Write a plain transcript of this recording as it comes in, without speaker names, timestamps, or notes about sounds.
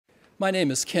My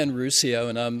name is Ken Ruscio,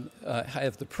 and I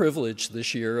have the privilege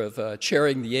this year of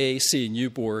chairing the AAC&U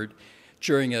board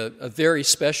during a very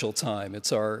special time.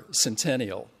 It's our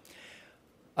centennial.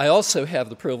 I also have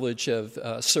the privilege of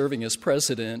serving as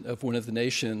president of one of the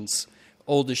nation's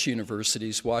oldest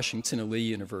universities, Washington and Lee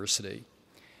University.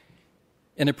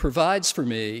 And it provides for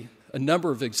me a number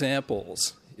of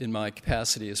examples in my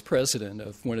capacity as president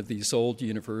of one of these old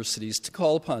universities to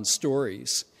call upon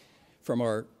stories from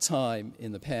our time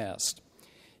in the past.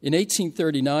 In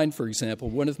 1839, for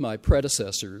example, one of my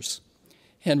predecessors,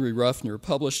 Henry Ruffner,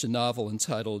 published a novel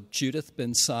entitled Judith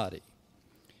Ben Sadi.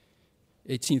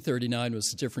 1839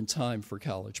 was a different time for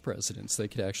college presidents. They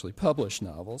could actually publish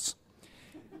novels.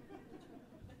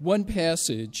 One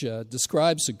passage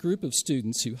describes a group of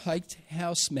students who hiked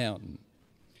House Mountain,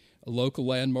 a local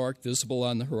landmark visible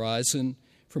on the horizon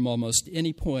from almost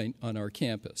any point on our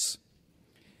campus.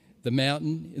 The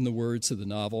mountain, in the words of the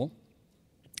novel,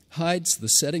 hides the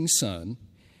setting sun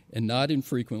and not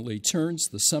infrequently turns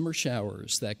the summer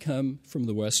showers that come from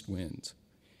the west wind.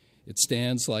 It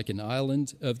stands like an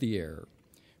island of the air,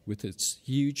 with its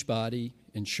huge body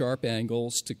and sharp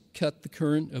angles to cut the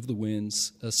current of the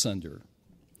winds asunder.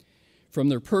 From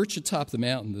their perch atop the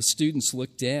mountain, the students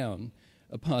looked down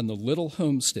upon the little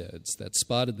homesteads that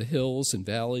spotted the hills and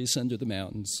valleys under the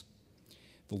mountains,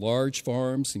 the large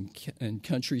farms and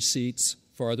country seats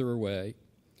farther away,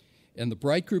 and the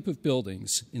bright group of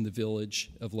buildings in the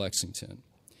village of Lexington.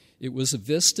 It was a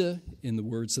vista, in the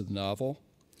words of the novel,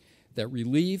 that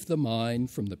relieved the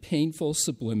mind from the painful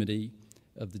sublimity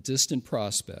of the distant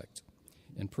prospect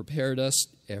and prepared us,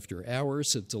 after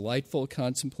hours of delightful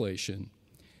contemplation,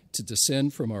 to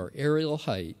descend from our aerial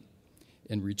height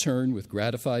and return with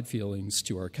gratified feelings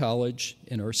to our college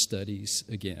and our studies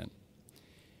again.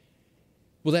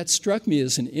 Well, that struck me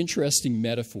as an interesting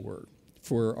metaphor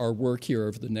for our work here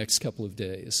over the next couple of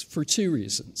days for two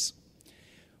reasons.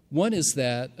 One is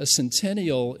that a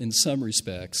centennial, in some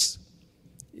respects,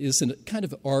 is a kind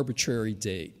of arbitrary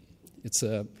date. It's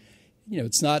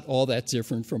not all that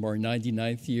different from our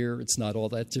 99th year. It's not all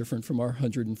that different from our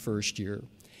 101st year.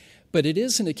 But it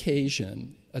is an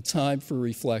occasion, a time for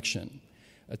reflection,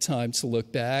 a time to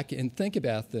look back and think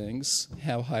about things,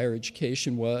 how higher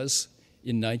education was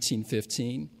in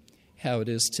 1915, how it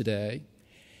is today,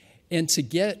 and to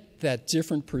get that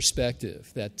different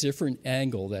perspective, that different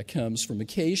angle that comes from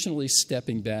occasionally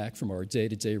stepping back from our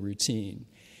day-to-day routine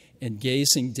and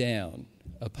gazing down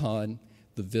upon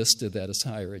the vista that is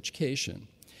higher education.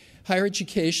 Higher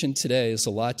education today is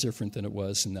a lot different than it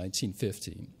was in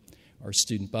 1915. Our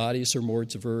student bodies are more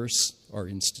diverse, our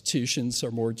institutions are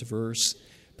more diverse,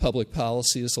 public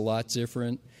policy is a lot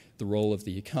different, the role of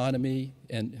the economy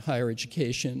and higher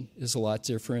education is a lot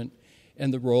different,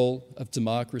 and the role of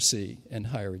democracy and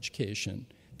higher education,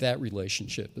 that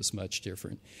relationship is much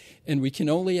different. And we can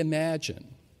only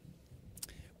imagine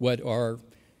what our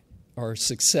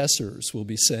successors will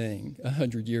be saying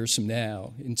 100 years from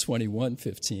now in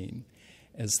 2115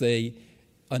 as they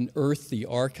unearth the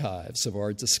archives of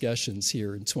our discussions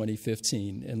here in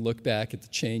 2015 and look back at the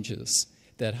changes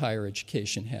that higher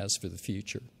education has for the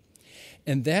future.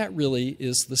 And that really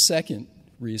is the second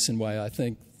reason why I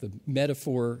think the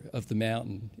metaphor of the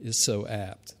mountain is so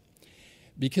apt.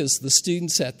 Because the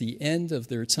students at the end of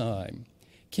their time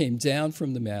came down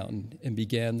from the mountain and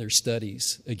began their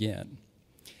studies again.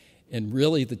 And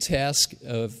really the task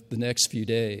of the next few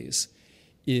days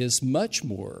is much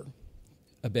more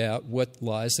about what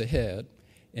lies ahead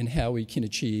and how we can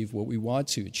achieve what we want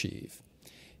to achieve.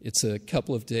 It's a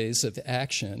couple of days of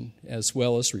action as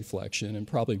well as reflection, and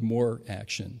probably more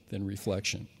action than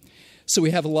reflection. So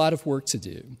we have a lot of work to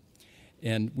do,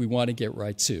 and we want to get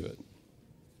right to it.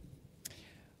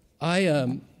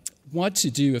 I want to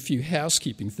do a few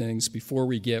housekeeping things before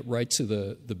we get right to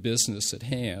the business at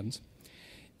hand.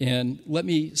 And let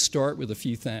me start with a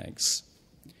few thanks.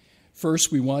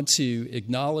 First, we want to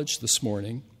acknowledge this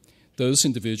morning those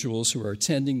individuals who are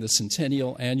attending the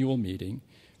Centennial Annual Meeting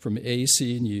from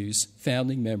AAC&U's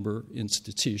founding member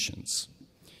institutions.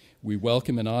 We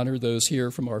welcome and honor those here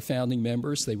from our founding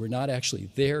members. They were not actually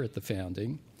there at the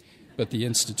founding, but the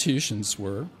institutions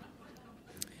were.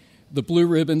 The blue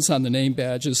ribbons on the name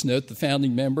badges note the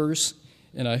founding members,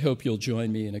 and I hope you'll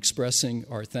join me in expressing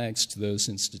our thanks to those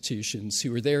institutions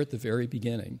who were there at the very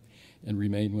beginning and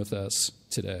remain with us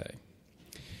today.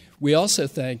 We also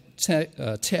thank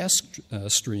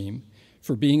TaskStream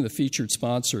for being the featured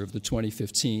sponsor of the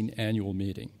 2015 annual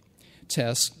meeting.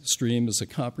 TaskStream is a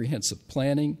comprehensive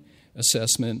planning,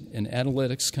 assessment, and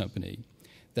analytics company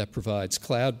that provides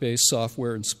cloud-based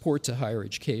software and support to higher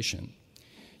education.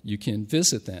 You can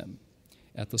visit them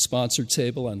at the sponsored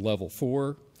table on level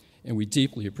 4 and we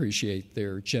deeply appreciate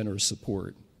their generous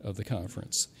support of the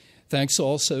conference. Thanks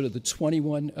also to the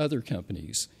 21 other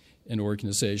companies and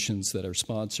organizations that are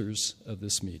sponsors of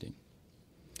this meeting.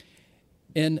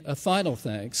 And a final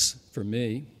thanks from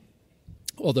me,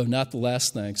 although not the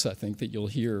last thanks I think that you'll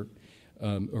hear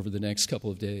over the next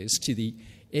couple of days, to the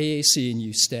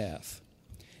AAC&U staff.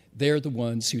 They're the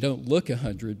ones who don't look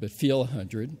 100 but feel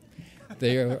 100.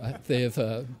 They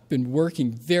have been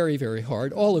working very, very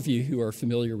hard. All of you who are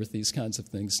familiar with these kinds of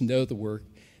things know the work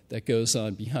that goes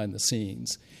on behind the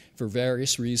scenes. For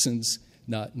various reasons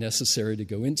not necessary to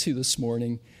go into this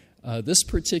morning, this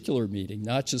particular meeting,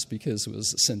 not just because it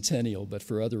was a centennial, but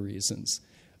for other reasons,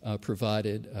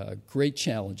 provided great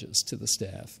challenges to the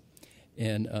staff.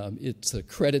 And it's a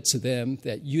credit to them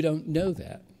that you don't know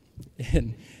that.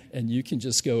 And you can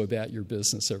just go about your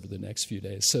business over the next few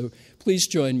days. So please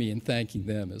join me in thanking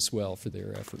them as well for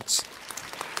their efforts.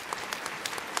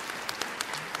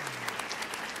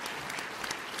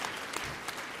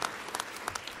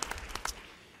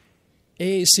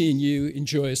 AAC&U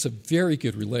enjoys a very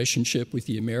good relationship with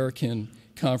the American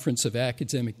Conference of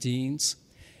Academic Deans,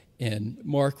 and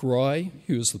Mark Roy,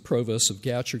 who is the provost of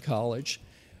Goucher College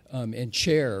and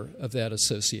chair of that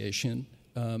association,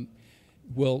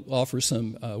 will offer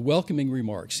some welcoming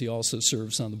remarks. He also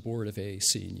serves on the board of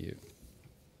AAC&U.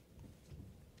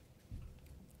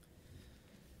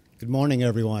 Good morning,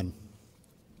 everyone.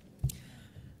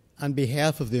 On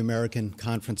behalf of the American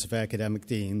Conference of Academic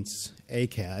Deans,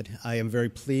 AACAD, I am very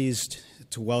pleased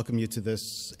to welcome you to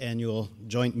this annual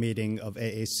joint meeting of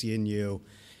AAC&U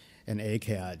and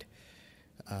AACAD.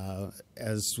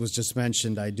 As was just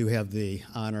mentioned, I do have the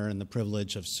honor and the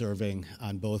privilege of serving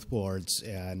on both boards,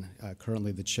 and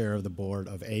currently the chair of the board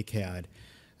of AACAD,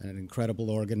 an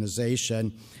incredible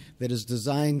organization that is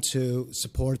designed to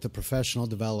support the professional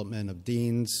development of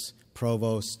deans,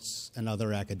 provosts, and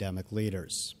other academic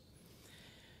leaders.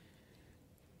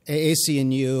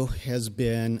 AAC&U has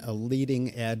been a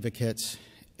leading advocate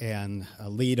and a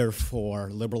leader for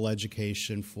liberal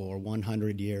education for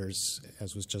 100 years,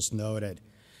 as was just noted.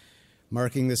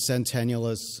 Marking this centennial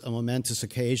is a momentous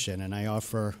occasion, and I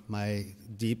offer my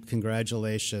deep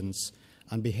congratulations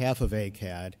on behalf of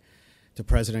AACAD to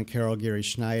President Carol Geary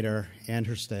Schneider and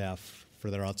her staff for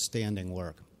their outstanding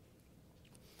work.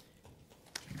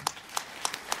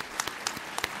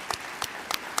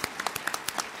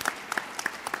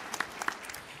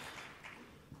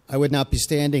 I would not be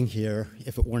standing here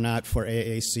if it were not for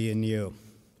AAC&U.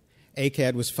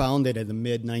 AACAD was founded in the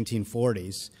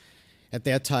mid-1940s. At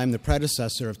that time, the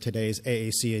predecessor of today's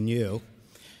AAC&U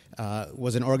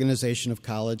was an organization of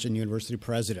college and university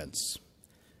presidents.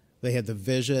 They had the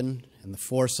vision and the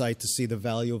foresight to see the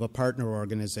value of a partner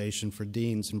organization for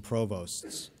deans and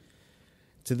provosts.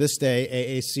 To this day,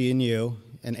 AAC&U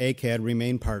and AACAD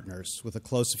remain partners with a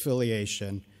close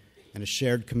affiliation and a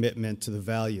shared commitment to the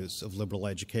values of liberal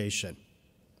education.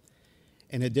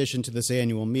 In addition to this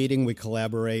annual meeting, we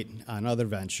collaborate on other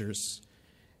ventures,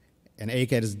 and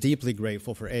AACAD is deeply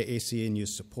grateful for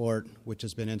AAC&U's support, which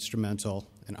has been instrumental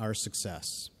in our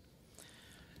success.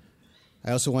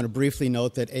 I also want to briefly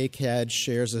note that AACAD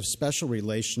shares a special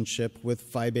relationship with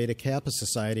Phi Beta Kappa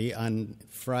Society on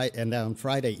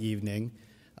Friday evening.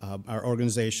 Our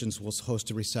organizations will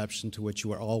host a reception to which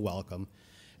you are all welcome.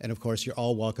 And of course, you're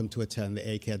all welcome to attend the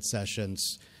AACAD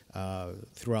sessions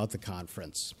throughout the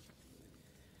conference.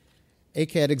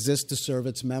 AACAD exists to serve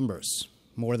its members,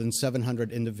 more than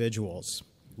 700 individuals,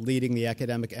 leading the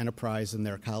academic enterprise in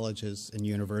their colleges and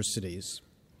universities.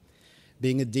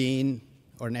 Being a dean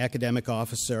or an academic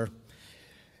officer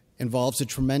involves a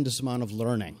tremendous amount of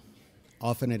learning,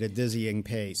 often at a dizzying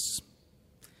pace,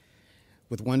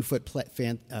 with one foot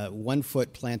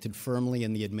planted firmly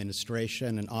in the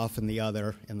administration and often the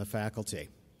other in the faculty.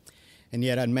 And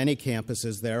yet on many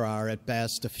campuses there are at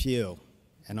best a few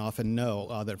and often no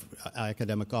other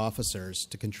academic officers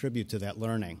to contribute to that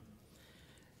learning.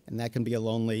 And that can be a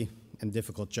lonely and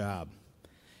difficult job.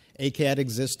 AACAD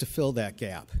exists to fill that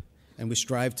gap, and we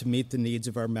strive to meet the needs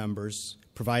of our members,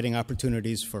 providing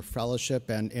opportunities for fellowship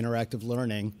and interactive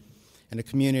learning and a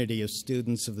community of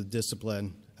students of the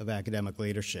discipline of academic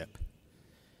leadership.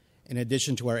 In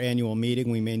addition to our annual meeting,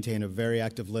 we maintain a very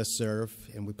active listserv,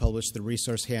 and we publish the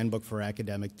Resource Handbook for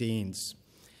Academic Deans,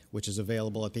 which is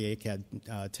available at the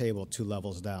AACAD table 2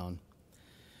 levels down.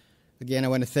 Again, I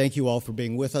want to thank you all for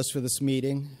being with us for this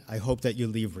meeting. I hope that you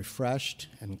leave refreshed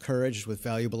and encouraged with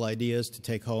valuable ideas to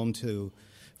take home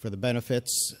for the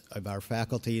benefits of our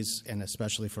faculties and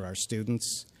especially for our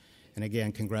students. And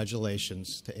again,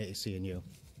 congratulations to AAC&U.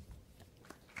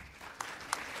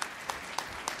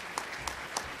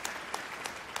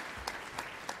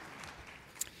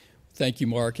 Thank you,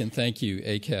 Mark, and thank you,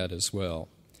 ACAD, as well.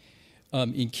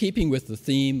 In keeping with the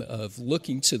theme of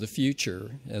looking to the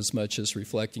future as much as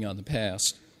reflecting on the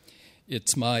past,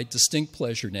 it's my distinct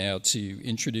pleasure now to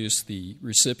introduce the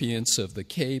recipients of the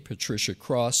K. Patricia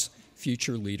Cross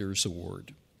Future Leaders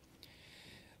Award.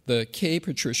 The K.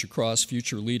 Patricia Cross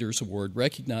Future Leaders Award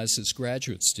recognizes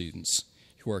graduate students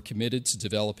who are committed to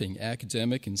developing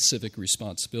academic and civic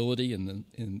responsibility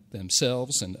in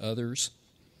themselves and others,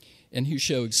 and who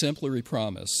show exemplary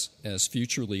promise as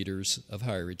future leaders of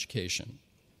higher education.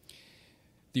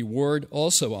 The award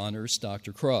also honors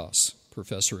Dr. Cross,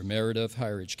 Professor Emerita of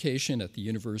Higher Education at the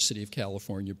University of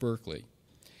California, Berkeley.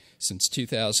 Since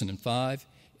 2005,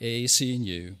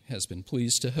 AAC&U has been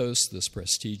pleased to host this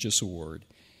prestigious award,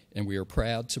 and we are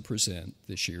proud to present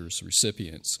this year's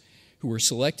recipients, who were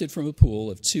selected from a pool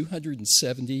of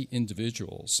 270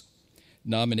 individuals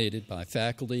nominated by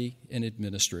faculty and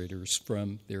administrators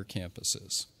from their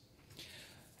campuses.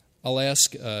 I'll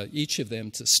ask each of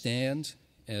them to stand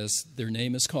as their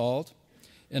name is called,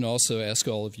 and also ask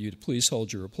all of you to please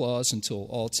hold your applause until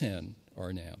all 10 are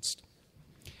announced.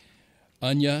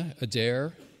 Anya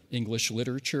Adair, English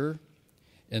Literature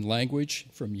and Language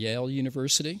from Yale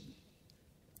University.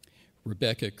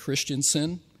 Rebecca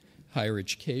Christensen, Higher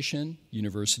Education,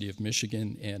 University of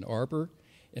Michigan, Ann Arbor.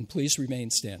 And please remain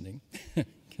standing.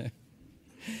 Okay.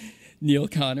 Neil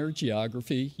Connor,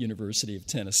 Geography, University of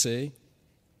Tennessee.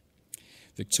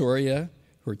 Victoria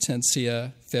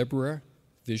Hortensia Febra,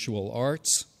 Visual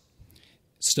Arts,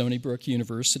 Stony Brook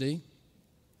University.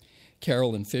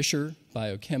 Carolyn Fisher,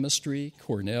 Biochemistry,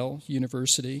 Cornell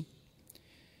University.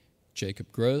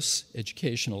 Jacob Gross,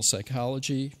 Educational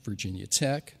Psychology, Virginia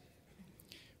Tech.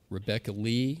 Rebecca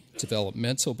Lee,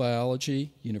 Developmental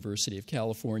Biology, University of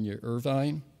California,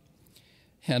 Irvine.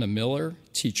 Hannah Miller,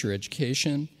 Teacher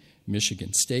Education,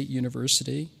 Michigan State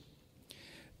University.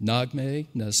 Nagme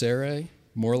Nazare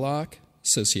Morlock,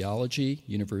 Sociology,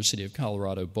 University of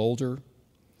Colorado, Boulder.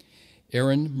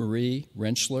 Erin Marie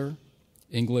Rentschler,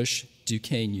 English,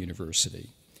 Duquesne University.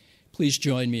 Please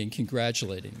join me in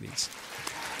congratulating these.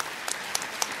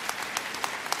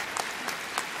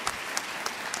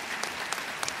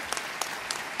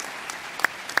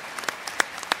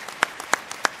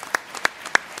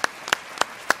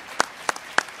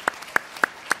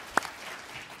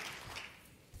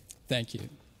 Thank you.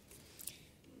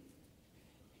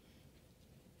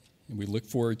 And we look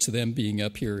forward to them being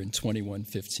up here in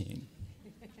 2115.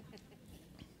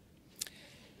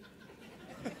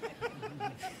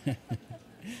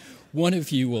 One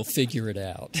of you will figure it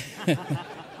out.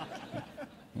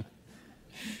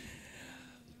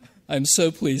 I'm so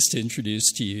pleased to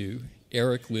introduce to you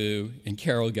Eric Liu and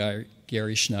Carol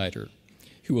Gary Schneider,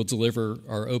 who will deliver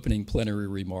our opening plenary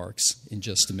remarks in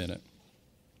just a minute.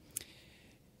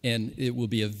 And it will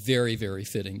be a very, very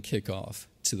fitting kickoff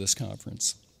to this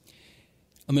conference.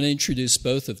 I'm going to introduce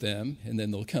both of them, and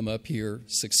then they'll come up here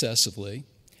successively.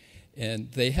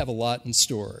 And they have a lot in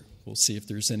store. We'll see if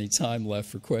there's any time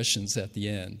left for questions at the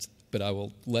end, but I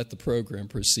will let the program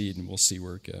proceed, and we'll see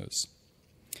where it goes.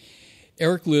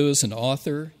 Eric Liu is an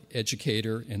author,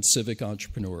 educator, and civic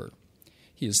entrepreneur.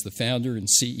 He is the founder and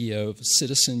CEO of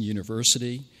Citizen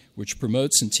University, which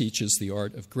promotes and teaches the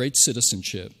art of great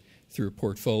citizenship through a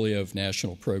portfolio of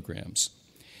national programs.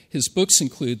 His books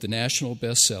include the national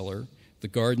bestseller, The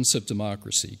Gardens of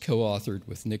Democracy, co-authored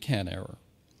with Nick Hanauer.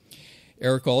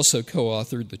 Eric also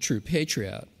co-authored The True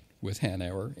Patriot with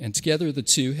Hanauer, and together the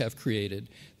two have created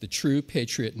the True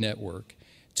Patriot Network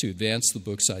to advance the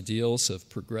book's ideals of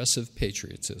progressive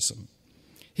patriotism.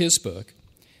 His book,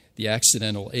 The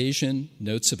Accidental Asian,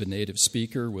 Notes of a Native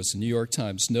Speaker, was a New York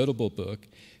Times notable book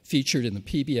featured in the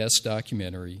PBS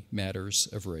documentary Matters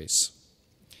of Race.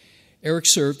 Eric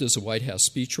served as a White House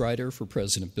speechwriter for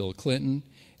President Bill Clinton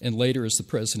and later as the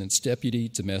president's deputy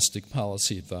domestic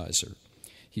policy advisor.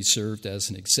 He served as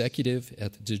an executive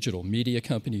at the digital media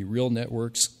company Real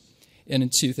Networks, and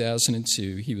in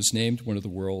 2002, he was named one of the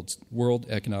World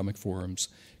Economic Forum's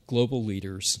Global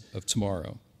Leaders of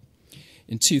Tomorrow.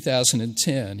 In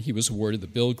 2010, he was awarded the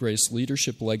Bill Grace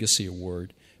Leadership Legacy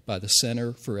Award by the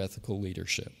Center for Ethical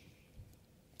Leadership.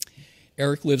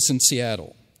 Eric lives in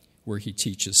Seattle, where he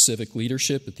teaches civic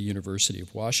leadership at the University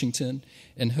of Washington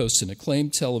and hosts an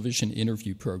acclaimed television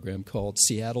interview program called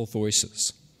Seattle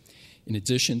Voices. In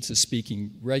addition to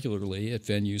speaking regularly at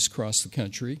venues across the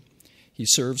country, he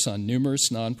serves on numerous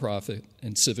nonprofit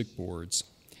and civic boards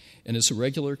and is a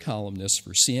regular columnist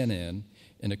for CNN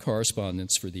and a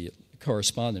correspondent for the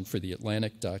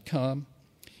Atlantic.com.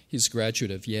 He's a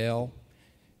graduate of Yale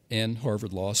and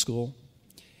Harvard Law School,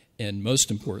 and most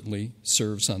importantly,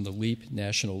 serves on the LEAP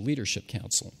National Leadership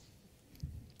Council.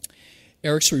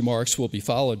 Eric's remarks will be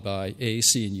followed by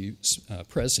AAC&U's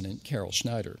President, Carol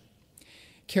Schneider.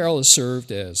 Carol has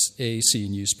served as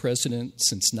AAC&U's president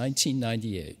since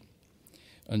 1998.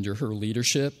 Under her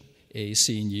leadership,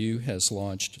 AAC&U has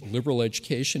launched Liberal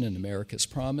Education in America's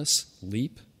Promise,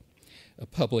 LEAP, a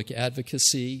public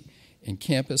advocacy and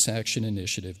campus action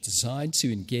initiative designed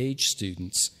to engage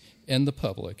students and the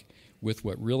public with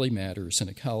what really matters in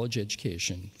a college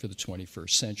education for the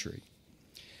 21st century.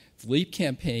 The LEAP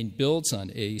campaign builds on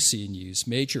AAC&U's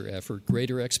major effort,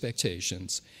 Greater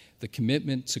Expectations, the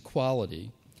commitment to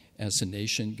quality as the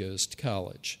nation goes to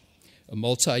college, a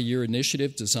multi-year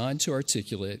initiative designed to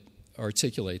articulate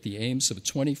the aims of a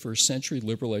 21st century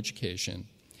liberal education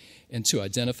and to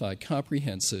identify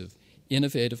comprehensive,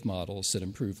 innovative models that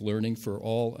improve learning for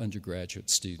all undergraduate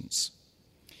students.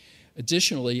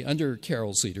 Additionally, under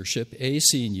Carol's leadership,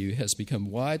 AAC&U has become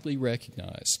widely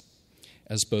recognized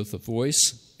as both a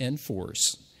voice and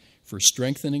force for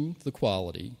strengthening the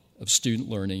quality of student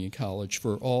learning in college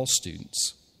for all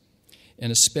students,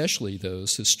 and especially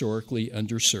those historically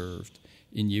underserved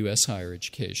in U.S. higher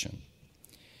education.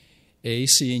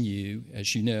 AAC&U,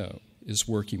 as you know, is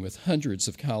working with hundreds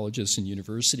of colleges and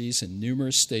universities and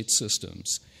numerous state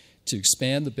systems to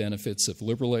expand the benefits of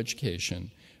liberal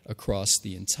education across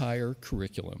the entire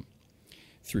curriculum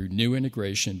through new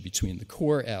integration between the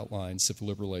core outlines of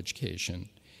liberal education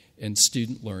and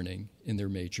student learning in their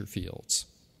major fields.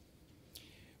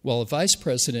 While a vice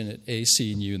president at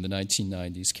AAC&U in the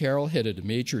 1990s, Carol headed a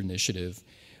major initiative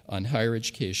on higher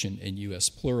education and U.S.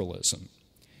 pluralism,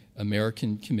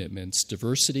 American commitments,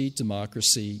 diversity,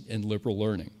 democracy, and liberal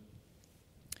learning.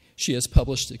 She has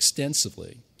published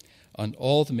extensively on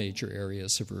all the major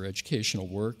areas of her educational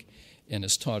work and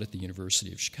has taught at the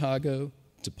University of Chicago,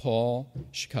 DePaul,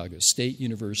 Chicago State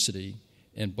University,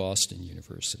 and Boston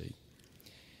University.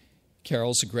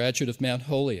 Carol's a graduate of Mount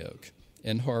Holyoke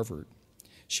and Harvard.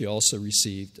 She also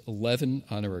received 11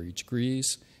 honorary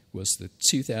degrees, was the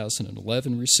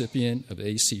 2011 recipient of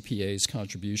ACPA's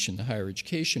Contribution to Higher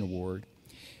Education Award,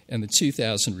 and the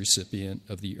 2000 recipient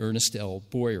of the Ernest L.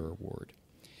 Boyer Award,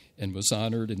 and was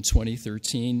honored in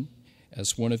 2013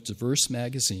 as one of Diverse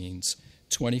Magazine's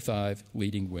 25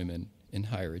 leading women in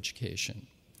higher education.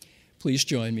 Please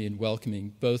join me in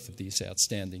welcoming both of these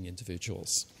outstanding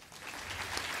individuals.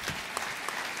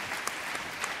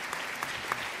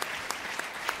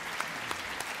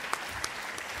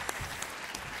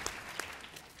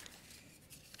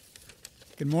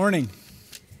 Good morning.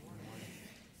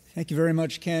 Thank you very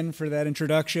much, Ken, for that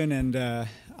introduction. And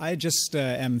I just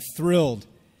am thrilled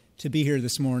to be here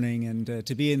this morning and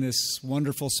to be in this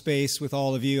wonderful space with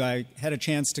all of you. I had a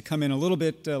chance to come in a little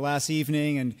bit last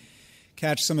evening and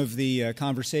catch some of the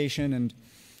conversation. And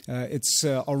it's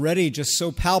already just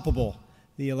so palpable,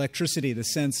 the electricity, the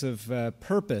sense of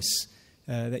purpose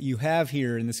that you have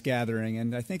here in this gathering.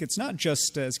 And I think it's not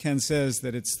just, as Ken says,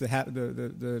 that it's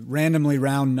the randomly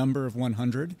round number of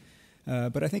 100,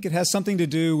 but I think it has something to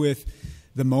do with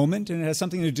the moment, and it has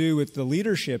something to do with the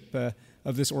leadership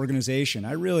of this organization.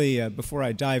 I really, before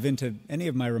I dive into any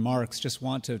of my remarks, just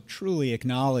want to truly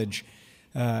acknowledge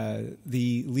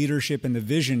the leadership and the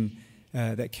vision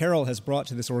that Carol has brought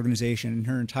to this organization and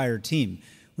her entire team.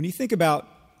 When you think about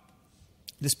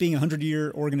this being a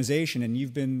 100-year organization, and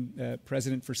you've been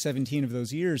president for 17 of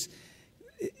those years,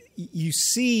 you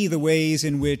see the ways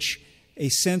in which a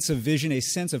sense of vision, a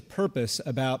sense of purpose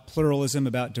about pluralism,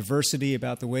 about diversity,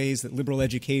 about the ways that liberal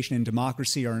education and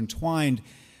democracy are entwined,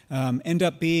 end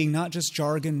up being not just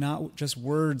jargon, not just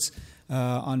words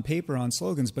on paper, on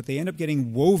slogans, but they end up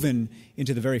getting woven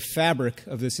into the very fabric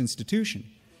of this institution.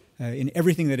 In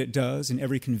everything that it does, in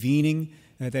every convening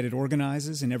that it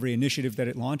organizes, in every initiative that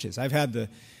it launches. I've had the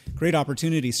great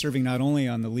opportunity serving not only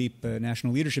on the LEAP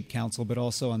National Leadership Council, but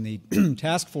also on the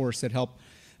task force that helped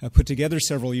put together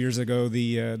several years ago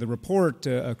the report,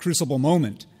 A Crucible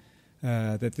Moment,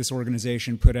 that this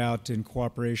organization put out in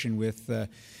cooperation with the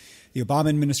Obama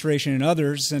administration and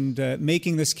others, and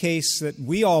making this case that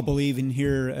we all believe in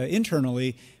here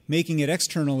internally, making it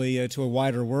externally to a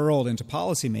wider world and to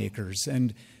policymakers.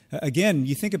 And again,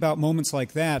 you think about moments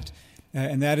like that,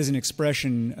 and that is an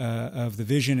expression of the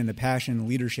vision and the passion and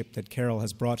leadership that Carol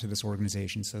has brought to this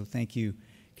organization. So thank you,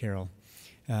 Carol.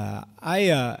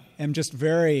 I am just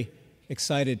very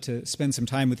excited to spend some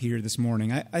time with you here this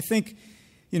morning. I think,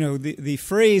 the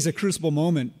phrase "a crucible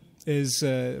moment" is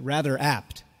rather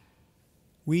apt.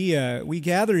 We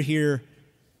gather here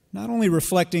not only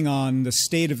reflecting on the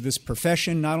state of this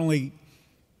profession, not only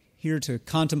here to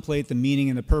contemplate the meaning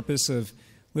and the purpose of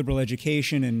liberal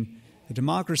education and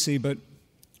democracy, but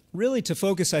really to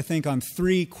focus, I think, on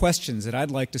three questions that I'd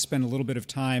like to spend a little bit of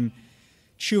time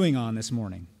chewing on this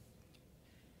morning.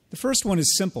 The first one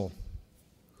is simple.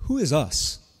 Who is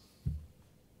us?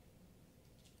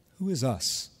 Who is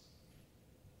us?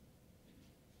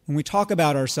 When we talk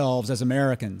about ourselves as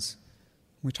Americans,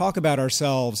 when we talk about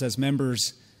ourselves as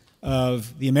members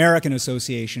of the American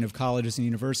Association of Colleges and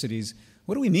Universities,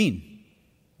 what do we mean?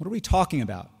 What are we talking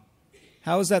about?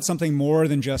 How is that something more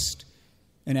than just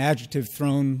an adjective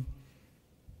thrown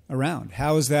around?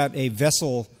 How is that a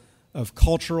vessel of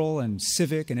cultural and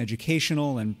civic and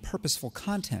educational and purposeful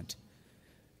content?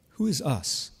 Who is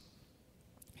us?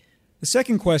 The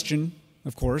second question,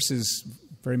 of course, is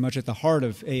very much at the heart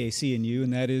of AAC&U,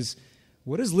 and that is,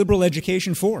 what is liberal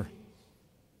education for?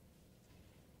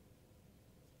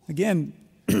 Again,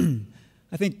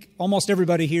 I think almost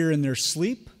everybody here in their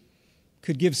sleep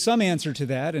could give some answer to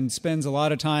that and spends a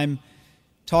lot of time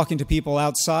talking to people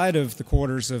outside of the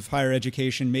quarters of higher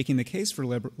education, making the case for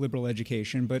liberal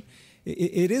education. But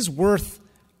it is worth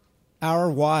our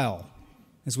while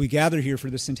as we gather here for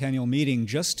the centennial meeting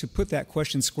just to put that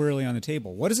question squarely on the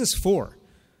table. What is this for?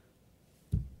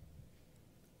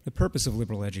 The purpose of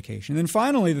liberal education. And then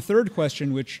finally, the third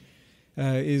question, which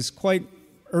is quite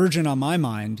urgent on my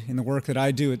mind in the work that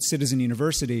I do at Citizen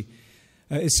University,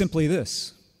 is simply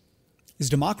this. Is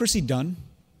democracy done?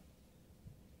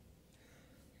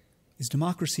 Is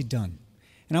democracy done?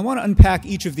 And I want to unpack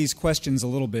each of these questions a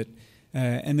little bit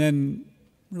and then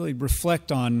really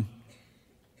reflect on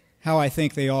how I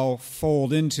think they all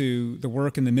fold into the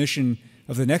work and the mission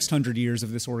of the next 100 years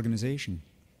of this organization.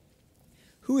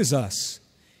 Who is us?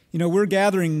 You know, we're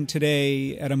gathering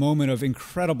today at a moment of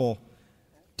incredible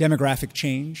demographic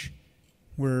change.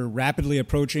 We're rapidly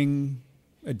approaching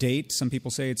a date. Some people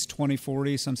say it's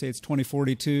 2040, some say it's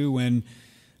 2042, when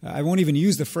I won't even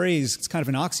use the phrase, it's kind of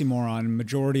an oxymoron,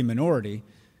 majority-minority.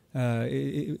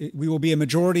 We will be a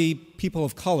majority people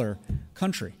of color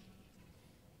country.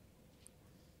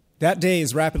 That day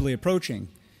is rapidly approaching.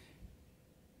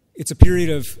 It's a period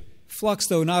of flux,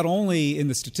 though, not only in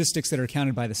the statistics that are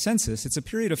counted by the census, it's a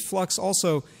period of flux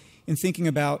also in thinking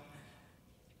about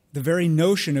the very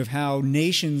notion of how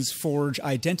nations forge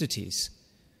identities.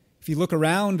 If you look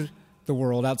around the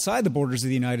world, outside the borders of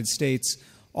the United States,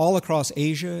 all across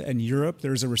Asia and Europe,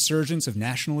 there's a resurgence of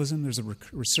nationalism, there's a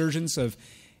resurgence of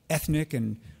ethnic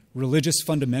and religious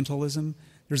fundamentalism,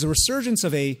 there's a resurgence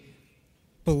of a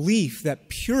belief that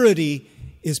purity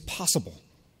is possible.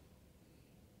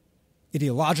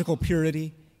 Ideological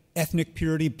purity, ethnic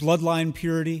purity, bloodline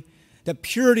purity, that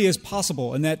purity is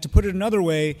possible, and that, to put it another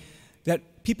way,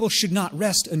 that people should not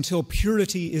rest until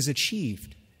purity is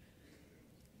achieved.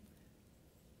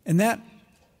 And that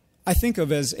I think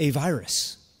of as a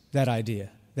virus, that idea,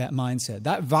 that mindset.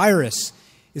 That virus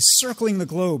is circling the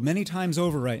globe many times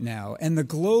over right now, and the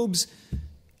globe's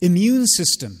immune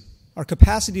system, our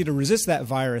capacity to resist that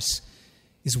virus,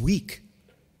 is weak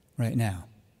right now.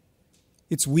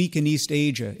 It's weak in East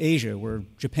Asia, where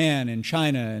Japan and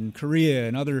China and Korea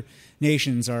and other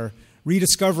nations are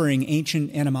rediscovering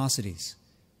ancient animosities.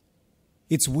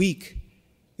 It's weak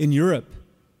in Europe,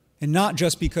 and not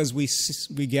just because we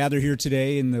gather here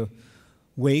today in the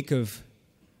wake of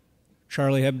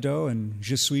Charlie Hebdo and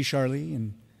Je suis Charlie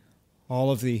and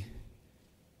all of the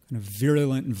kind of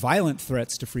virulent and violent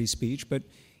threats to free speech, but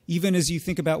even as you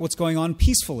think about what's going on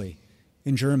peacefully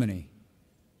in Germany,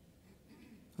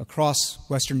 across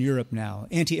Western Europe now,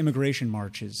 anti-immigration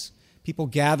marches, people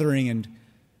gathering and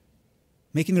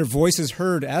making their voices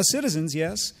heard as citizens,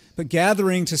 yes, but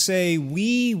gathering to say,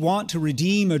 we want to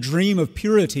redeem a dream of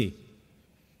purity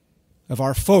of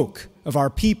our folk, of our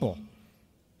people.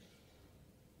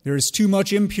 There is too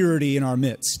much impurity in our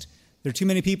midst. There are too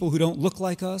many people who don't look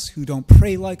like us, who don't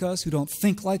pray like us, who don't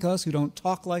think like us, who don't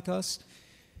talk like us.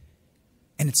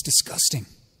 And it's disgusting.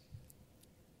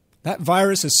 That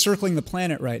virus is circling the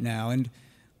planet right now, and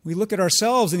we look at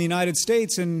ourselves in the United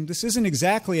States, and this isn't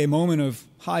exactly a moment of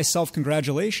high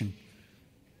self-congratulation.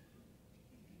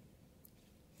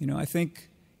 You know, I think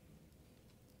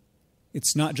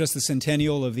it's not just the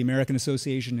centennial of the American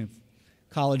Association of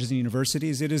Colleges and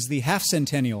Universities. It is the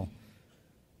half-centennial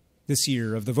this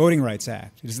year of the Voting Rights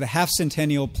Act. It is the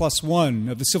half-centennial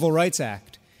 +1 of the Civil Rights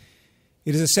Act.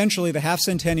 It is essentially the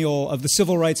half-centennial of the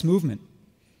Civil Rights Movement.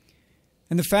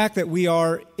 And the fact that we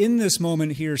are in this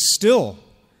moment here still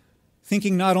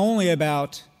thinking not only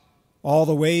about all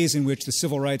the ways in which the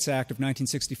Civil Rights Act of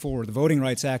 1964, the Voting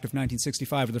Rights Act of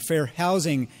 1965, or the Fair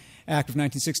Housing Act of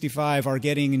 1965 are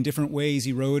getting in different ways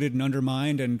eroded and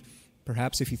undermined and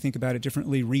perhaps, if you think about it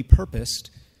differently, repurposed,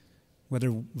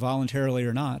 whether voluntarily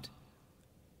or not.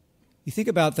 You think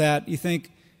about that, you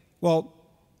think, well,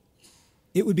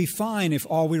 it would be fine if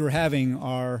all we were having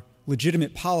are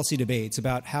legitimate policy debates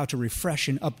about how to refresh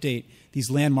and update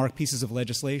these landmark pieces of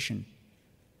legislation.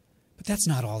 But that's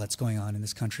not all that's going on in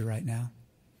this country right now.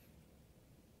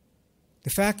 The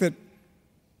fact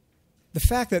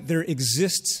that there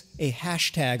exists a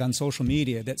hashtag on social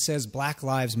media that says Black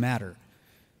Lives Matter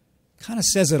kind of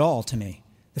says it all to me.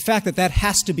 The fact that that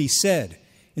has to be said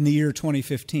in the year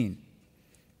 2015.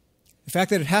 The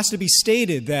fact that it has to be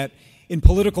stated that in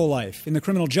political life, in the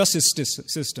criminal justice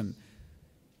system,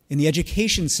 in the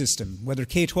education system, whether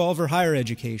K-12 or higher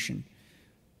education,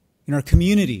 in our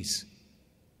communities,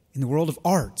 in the world of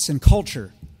arts and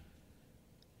culture,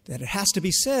 that it has to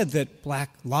be said that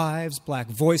Black lives, Black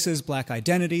voices, Black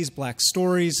identities, Black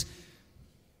stories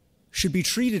should be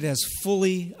treated as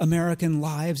fully American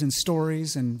lives and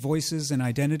stories and voices and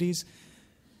identities.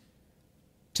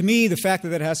 To me, the fact that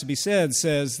that has to be said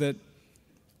says that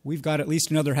we've got at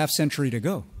least another half century to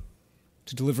go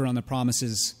to deliver on the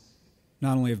promises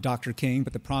not only of Dr. King,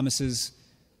 but the promises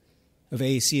of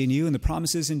AAC&U and the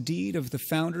promises indeed of the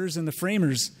founders and the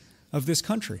framers of this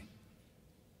country.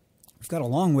 We've got a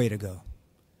long way to go.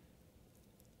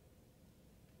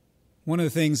 One of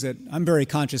the things that I'm very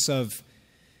conscious of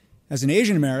as an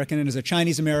Asian American and as a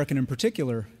Chinese American in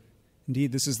particular,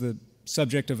 indeed this is the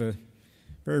subject of a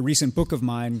very recent book of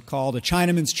mine called A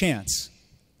Chinaman's Chance,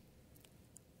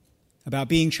 about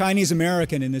being Chinese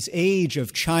American in this age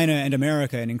of China and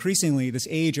America, and increasingly this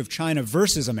age of China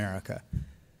versus America. I'm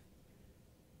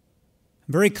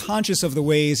very conscious of the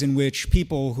ways in which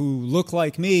people who look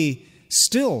like me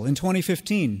still in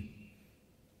 2015,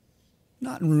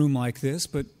 not in a room like this,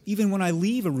 but even when I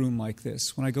leave a room like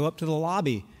this, when I go up to the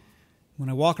lobby, when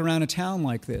I walk around a town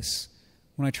like this,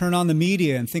 when I turn on the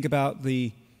media and think about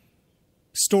the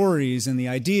stories and the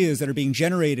ideas that are being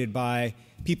generated by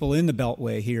people in the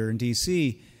Beltway here in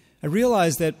D.C., I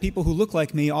realize that people who look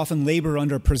like me often labor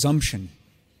under presumption.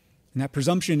 And that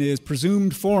presumption is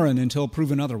presumed foreign until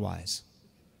proven otherwise,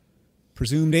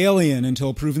 presumed alien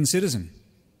until proven citizen.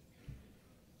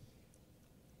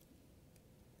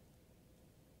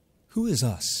 Who is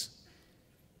us?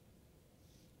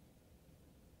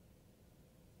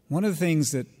 One of the things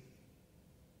that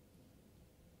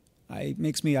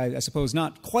makes me, I suppose,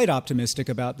 not quite optimistic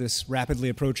about this rapidly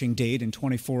approaching date in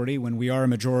 2040 when we are a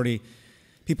majority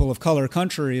people of color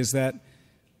country is that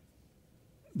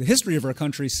the history of our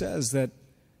country says that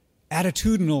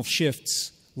attitudinal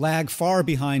shifts lag far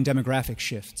behind demographic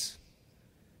shifts.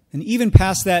 And even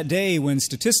past that day when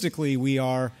statistically we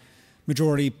are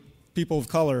majority people of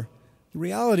color, the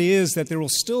reality is that there will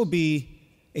still be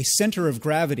a center of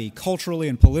gravity culturally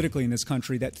and politically in this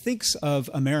country that thinks of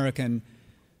American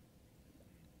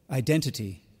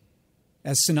identity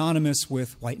as synonymous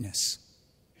with whiteness,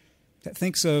 that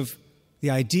thinks of the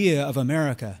idea of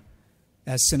America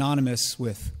as synonymous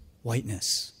with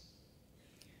whiteness.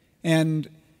 And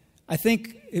I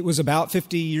think it was about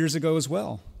 50 years ago as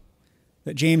well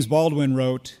that James Baldwin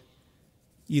wrote,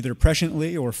 either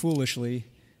presciently or foolishly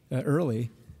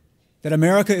early, that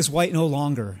America is white no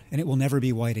longer and it will never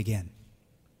be white again.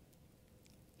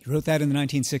 He wrote that in the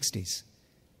 1960s.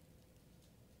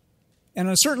 And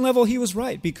on a certain level, he was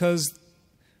right, because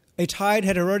a tide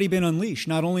had already been unleashed,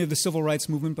 not only of the civil rights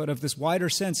movement, but of this wider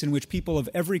sense in which people of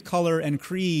every color and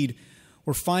creed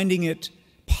were finding it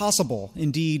possible,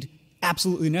 indeed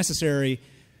absolutely necessary,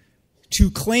 to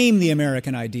claim the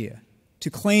American idea, to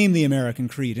claim the American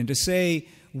creed, and to say,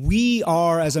 we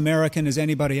are as American as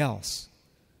anybody else.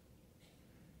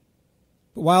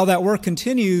 But while that work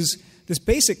continues, this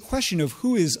basic question of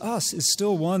who is us is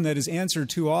still one that is answered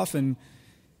too often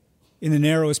in the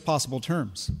narrowest possible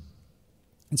terms.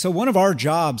 And so one of our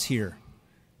jobs here,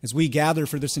 as we gather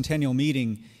for the centennial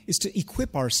meeting, is to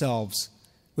equip ourselves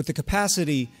with the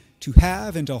capacity to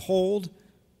have and to hold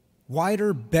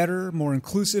wider, better, more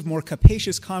inclusive, more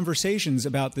capacious conversations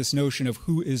about this notion of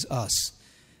who is us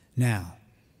now.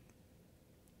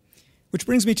 Which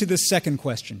brings me to this second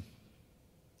question.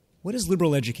 What is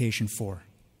liberal education for?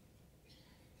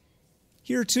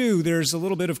 Here, too, there's a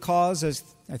little bit of cause, as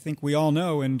I think we all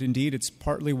know, and indeed it's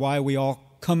partly why we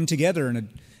all come together in a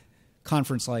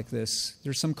conference like this.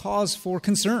 There's some cause for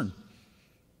concern.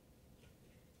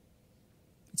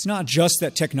 It's not just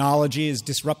that technology is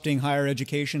disrupting higher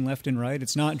education left and right.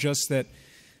 It's not just that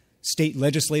state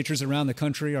legislatures around the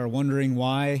country are wondering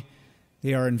why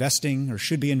they are investing or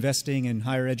should be investing in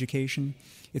higher education.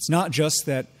 It's not just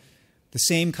that the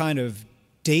same kind of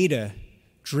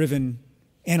data-driven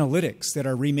analytics that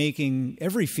are remaking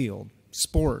every field,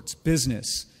 sports,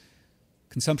 business,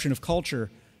 consumption of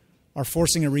culture, are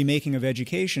forcing a remaking of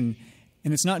education.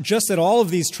 And it's not just that all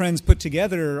of these trends put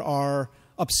together are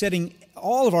upsetting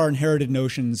all of our inherited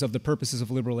notions of the purposes of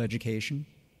liberal education.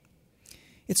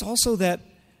 It's also that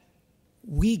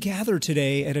we gather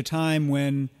today at a time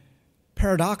when,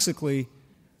 paradoxically,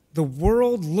 the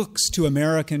world looks to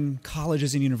American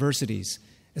colleges and universities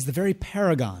as the very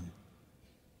paragon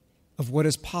of what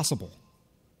is possible,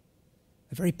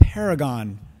 the very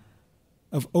paragon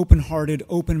of open-hearted,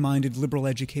 open-minded liberal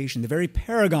education, the very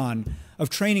paragon of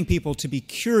training people to be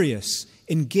curious,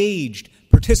 engaged,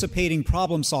 participating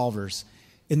problem solvers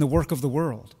in the work of the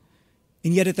world.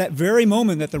 And yet at that very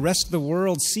moment that the rest of the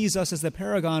world sees us as the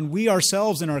paragon, we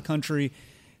ourselves in our country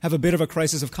have a bit of a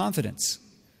crisis of confidence.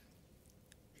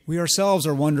 We ourselves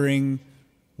are wondering,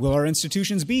 will our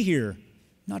institutions be here?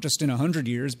 Not just in 100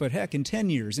 years, but heck, in 10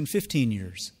 years, in 15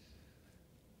 years.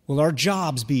 Will our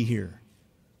jobs be here?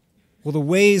 Will the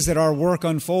ways that our work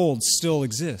unfolds still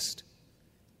exist?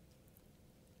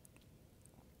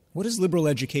 What is liberal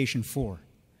education for?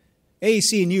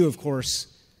 AAC&U, of course,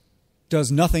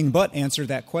 does nothing but answer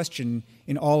that question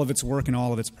in all of its work and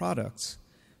all of its products.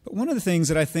 But one of the things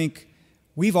that I think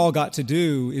we've all got to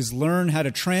do is learn how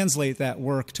to translate that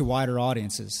work to wider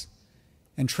audiences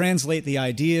and translate the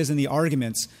ideas and the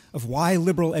arguments of why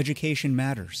liberal education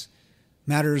matters.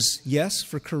 Matters, yes,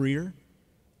 for career,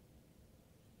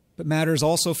 but matters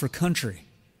also for country,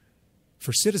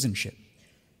 for citizenship.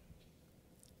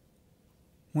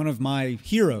 One of my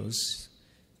heroes,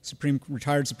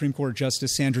 retired Supreme Court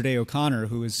Justice Sandra Day O'Connor,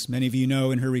 who, as many of you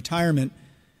know, in her retirement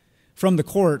from the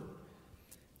court,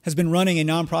 has been running a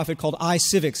nonprofit called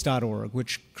iCivics.org,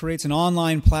 which creates an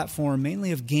online platform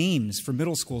mainly of games for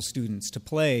middle school students to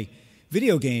play,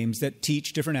 video games that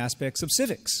teach different aspects of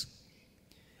civics.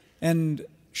 And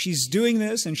she's doing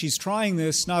this and she's trying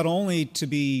this not only to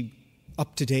be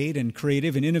up-to-date and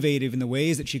creative and innovative in the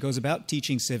ways that she goes about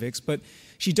teaching civics, but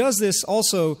she does this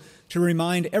also to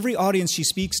remind every audience she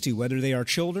speaks to, whether they are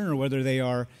children or whether they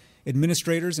are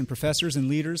administrators and professors and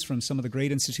leaders from some of the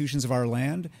great institutions of our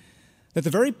land, that the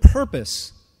very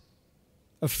purpose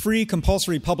of free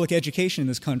compulsory public education in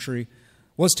this country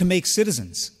was to make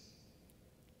citizens.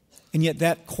 And yet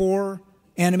that core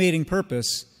animating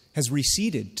purpose has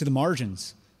receded to the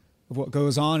margins of what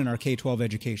goes on in our K-12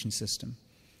 education system.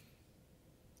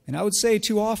 And I would say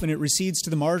too often it recedes to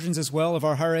the margins as well of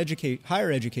our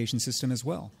higher education system as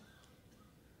well.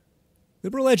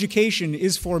 Liberal education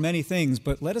is for many things,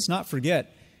 but let us not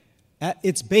forget, at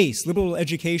its base, liberal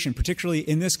education, particularly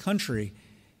in this country,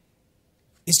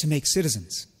 is to make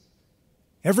citizens.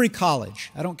 Every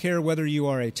college, I don't care whether you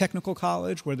are a technical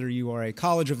college, whether you are a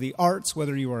college of the arts,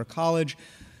 whether you are a college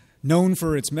known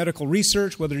for its medical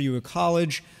research, whether you are a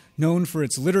college known for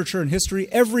its literature and history,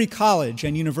 every college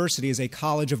and university is a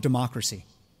college of democracy,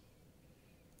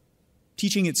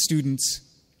 teaching its students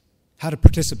how to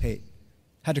participate,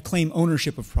 how to claim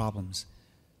ownership of problems,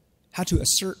 how to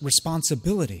assert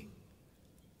responsibility.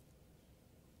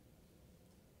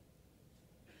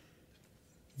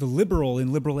 The liberal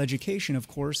in liberal education, of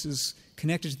course, is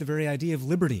connected to the very idea of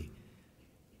liberty.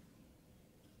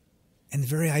 And the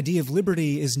very idea of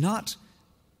liberty is not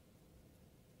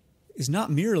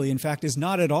merely, in fact, is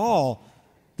not at all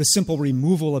the simple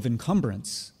removal of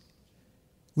encumbrance.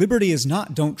 Liberty is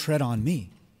not don't tread on me.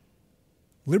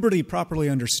 Liberty, properly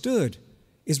understood,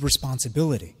 is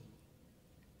responsibility.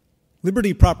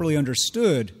 Liberty, properly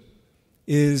understood,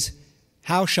 is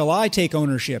how shall I take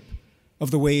ownership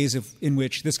of the ways in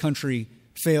which this country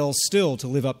fails still to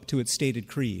live up to its stated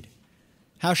creed?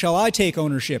 How shall I take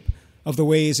ownership of the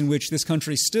ways in which this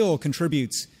country still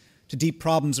contributes to deep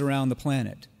problems around the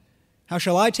planet? How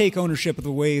shall I take ownership of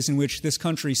the ways in which this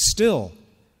country still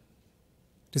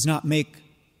does not make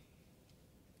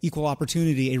equal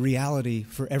opportunity a reality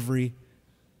for every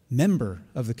member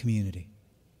of the community?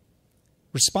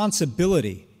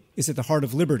 Responsibility is at the heart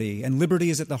of liberty, and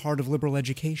liberty is at the heart of liberal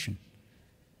education.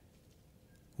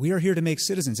 We are here to make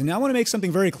citizens. And I want to make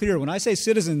something very clear. When I say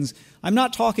citizens, I'm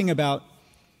not talking about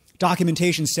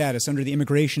documentation status under the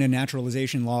immigration and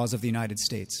naturalization laws of the United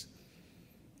States.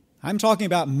 I'm talking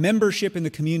about membership in the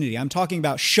community. I'm talking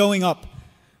about showing up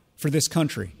for this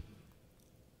country.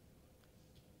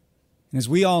 And as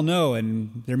we all know,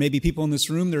 and there may be people in this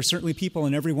room, there are certainly people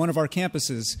in every one of our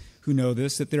campuses who know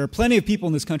this, that there are plenty of people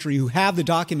in this country who have the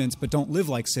documents but don't live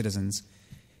like citizens,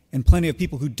 and plenty of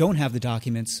people who don't have the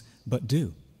documents but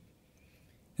do.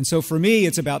 And so for me,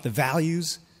 it's about the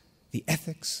values, the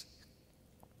ethics,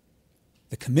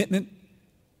 the commitment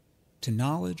to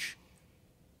knowledge,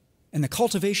 and the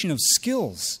cultivation of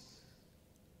skills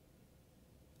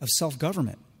of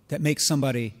self-government that makes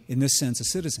somebody, in this sense, a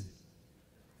citizen.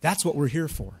 That's what we're here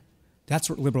for. That's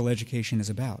what liberal education is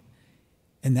about.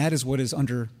 And that is what is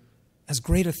under as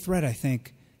great a threat, I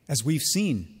think, as we've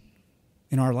seen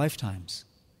in our lifetimes.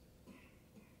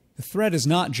 The threat is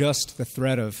not just the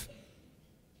threat of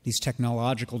these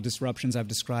technological disruptions I've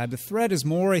described. The threat is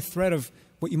more a threat of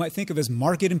what you might think of as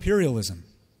market imperialism.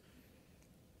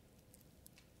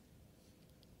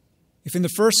 If in the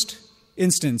first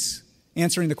instance,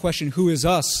 answering the question, who is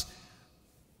us,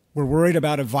 we're worried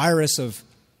about a virus of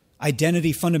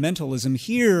identity fundamentalism,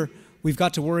 here we've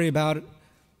got to worry about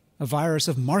a virus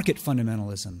of market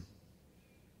fundamentalism.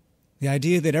 The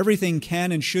idea that everything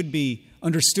can and should be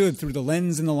understood through the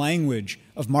lens and the language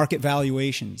of market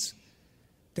valuations,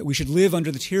 that we should live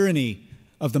under the tyranny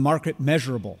of the market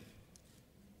measurable.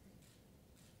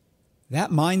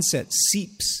 That mindset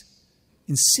seeps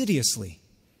insidiously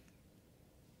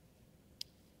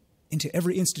into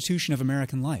every institution of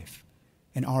American life,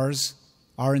 and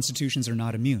our institutions are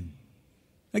not immune.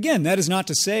 Again, that is not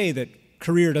to say that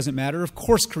career doesn't matter. Of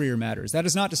course career matters. That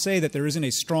is not to say that there isn't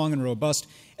a strong and robust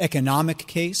economic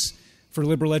case for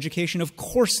liberal education. Of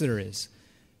course there is.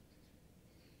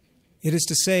 It is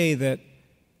to say that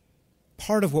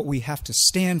part of what we have to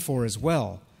stand for as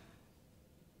well,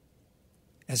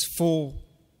 as full,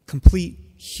 complete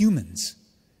humans,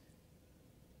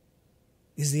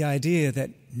 is the idea that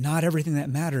not everything that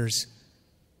matters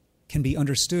can be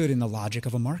understood in the logic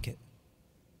of a market.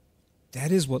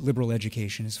 That is what liberal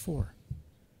education is for.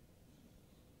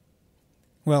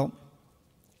 Well,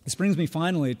 this brings me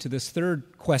finally to this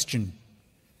third question,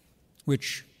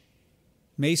 which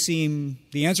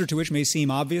the answer to which may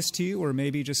seem obvious to you or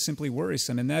maybe just simply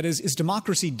worrisome, and that is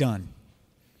democracy done?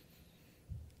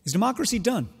 Is democracy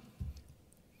done?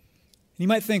 And you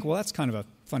might think, well, that's kind of a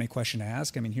funny question to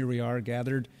ask. I mean, here we are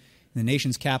gathered in the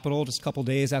nation's capital just a couple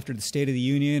days after the State of the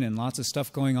Union and lots of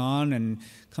stuff going on and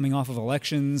coming off of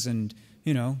elections, and,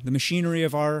 the machinery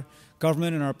of our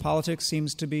government and our politics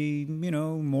seems to be,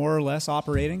 more or less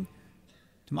operating.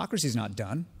 Democracy's not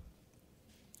done.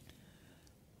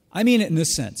 I mean it in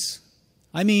this sense.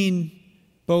 I mean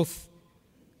both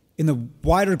in the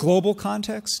wider global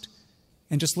context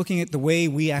and just looking at the way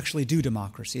we actually do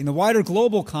democracy. In the wider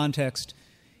global context,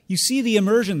 you see the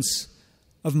emergence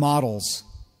of models.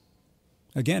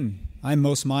 Again, I'm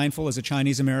most mindful as a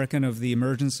Chinese American of the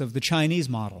emergence of the Chinese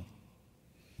model,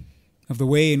 of the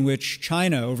way in which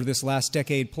China over this last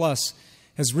decade plus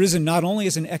has risen not only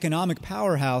as an economic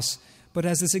powerhouse, but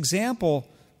as this example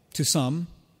to some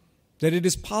that it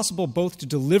is possible both to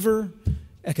deliver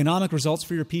economic results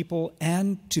for your people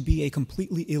and to be a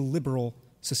completely illiberal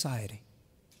society.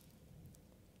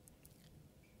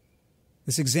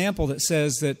 This example that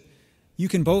says that you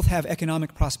can both have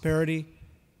economic prosperity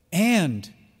and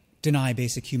deny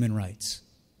basic human rights.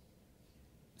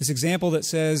 This example that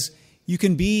says you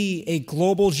can be a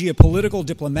global geopolitical,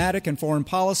 diplomatic, and foreign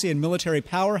policy and military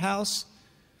powerhouse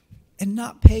and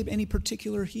not pay any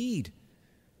particular heed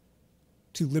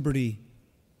to liberty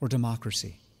or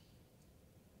democracy.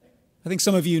 I think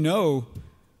some of you know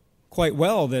quite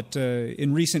well that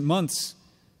in recent months,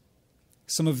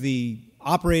 some of the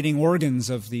operating organs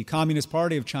of the Communist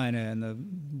Party of China and the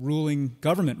ruling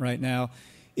government right now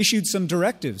issued some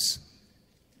directives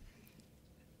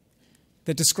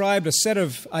that described a set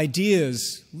of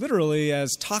ideas literally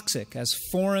as toxic, as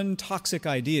foreign toxic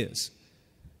ideas.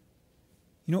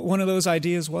 You know what one of those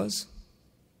ideas was?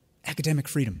 Academic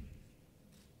freedom.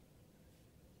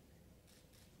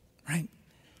 Right?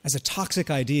 As a toxic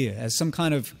idea, as some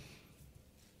kind of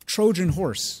Trojan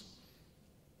horse,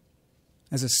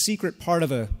 as a secret part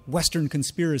of a Western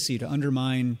conspiracy to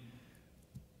undermine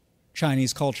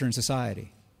Chinese culture and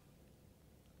society.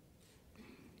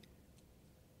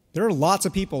 There are lots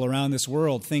of people around this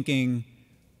world thinking,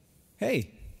 hey,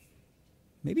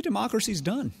 maybe democracy's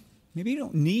done. Maybe you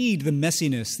don't need the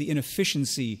messiness, the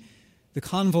inefficiency, the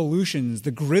convolutions,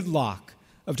 the gridlock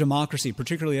of democracy,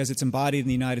 particularly as it's embodied in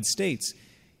the United States,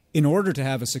 in order to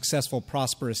have a successful,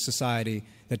 prosperous society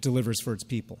that delivers for its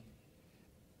people.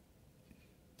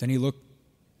 Then you look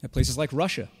at places like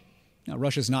Russia. Now,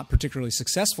 Russia is not particularly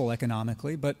successful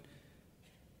economically, but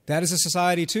that is a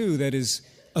society, too, that is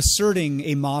asserting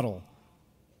a model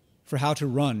for how to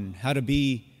run, how to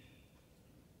be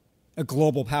a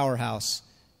global powerhouse,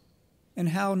 and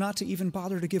how not to even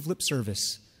bother to give lip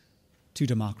service to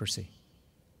democracy.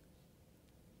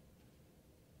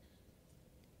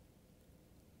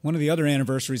 One of the other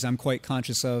anniversaries I'm quite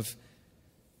conscious of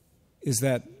is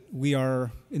that we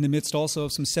are in the midst also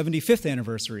of some 75th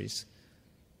anniversaries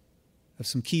of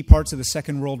some key parts of the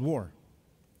Second World War.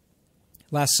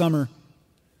 Last summer,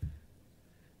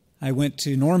 I went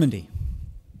to Normandy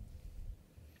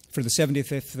for the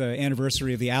 75th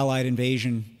anniversary of the Allied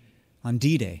invasion on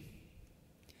D-Day.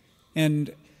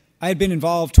 And I had been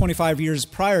involved 25 years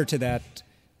prior to that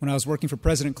when I was working for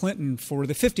President Clinton for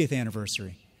the 50th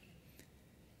anniversary.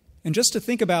 And just to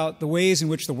think about the ways in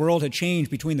which the world had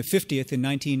changed between the 50th in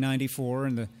 1994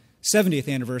 and the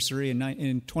 70th anniversary in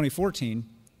 2014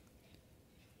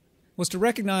 was to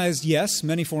recognize, yes,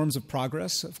 many forms of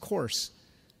progress, of course.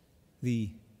 The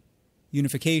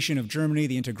unification of Germany,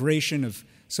 the integration of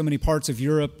so many parts of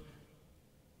Europe.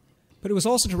 But it was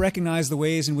also to recognize the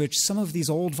ways in which some of these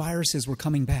old viruses were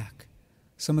coming back.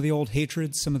 Some of the old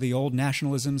hatreds, some of the old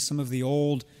nationalisms, some of the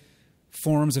old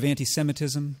forms of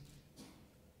anti-Semitism.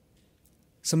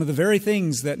 Some of the very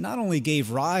things that not only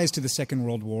gave rise to the Second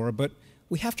World War, but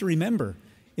we have to remember,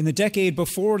 in the decade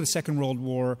before the Second World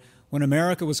War, when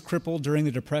America was crippled during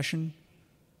the Depression,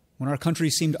 when our country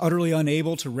seemed utterly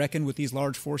unable to reckon with these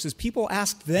large forces, people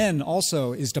asked then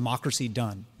also, is democracy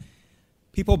done?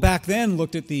 People back then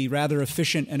looked at the rather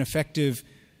efficient and effective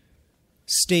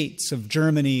states of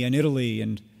Germany and Italy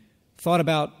and thought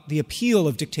about the appeal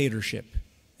of dictatorship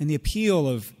and the appeal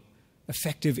of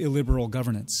effective illiberal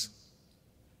governance.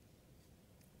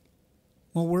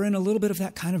 Well, we're in a little bit of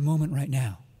that kind of moment right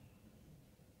now.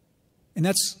 And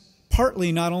that's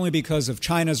partly not only because of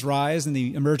China's rise and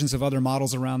the emergence of other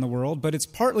models around the world, but it's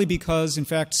partly because, in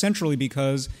fact, centrally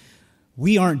because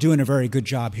we aren't doing a very good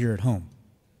job here at home.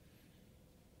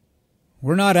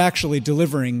 We're not actually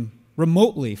delivering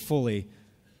remotely fully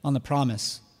on the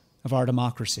promise of our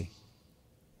democracy.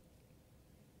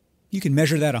 You can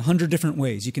measure that 100 different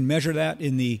ways. You can measure that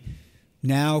in the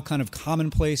now kind of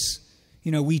commonplace,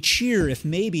 we cheer if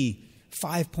maybe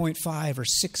 5.5 or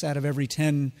 6 out of every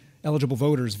 10 eligible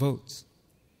voters votes,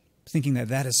 thinking that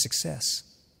that is success.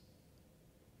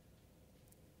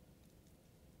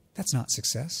 That's not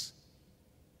success.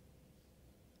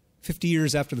 50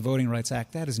 years after the Voting Rights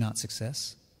Act, that is not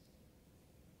success.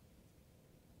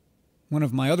 One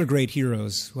of my other great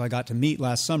heroes who I got to meet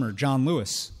last summer, John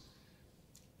Lewis.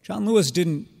 John Lewis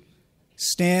didn't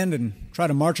stand and try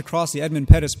to march across the Edmund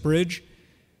Pettus Bridge.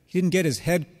 He didn't get his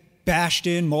head bashed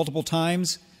in multiple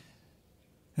times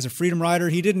as a freedom rider.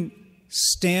 He didn't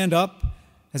stand up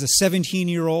as a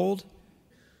 17-year-old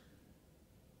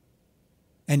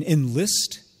and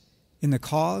enlist in the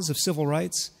cause of civil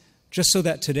rights just so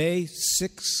that today,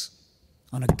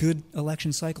 on a good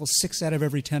election cycle, 6 out of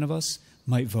every 10 of us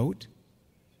might vote.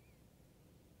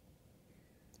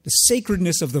 The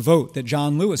sacredness of the vote that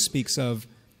John Lewis speaks of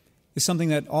is something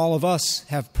that all of us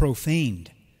have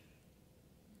profaned.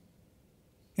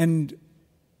 And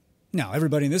now,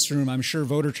 everybody in this room, I'm sure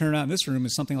voter turnout in this room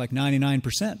is something like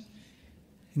 99%. And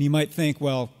you might think,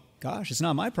 well, gosh, it's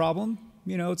not my problem.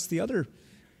 It's the other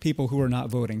people who are not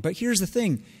voting. But here's the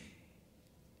thing.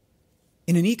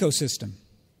 In an ecosystem,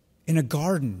 in a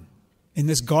garden, in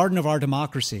this garden of our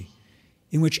democracy,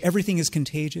 in which everything is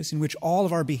contagious, in which all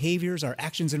of our behaviors, our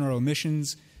actions and our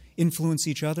omissions influence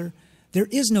each other, there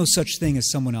is no such thing as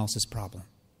someone else's problem.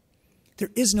 There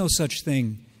is no such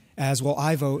thing as, well,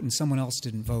 I vote and someone else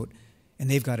didn't vote, and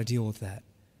they've got to deal with that.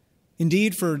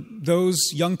 Indeed, for those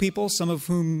young people, some of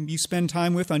whom you spend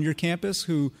time with on your campus,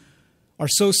 who are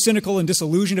so cynical and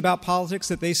disillusioned about politics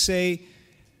that they say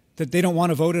that they don't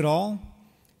want to vote at all,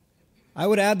 I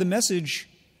would add the message,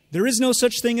 there is no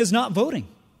such thing as not voting.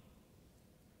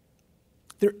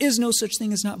 There is no such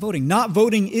thing as not voting. Not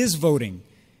voting is voting.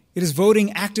 It is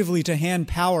voting actively to hand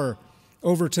power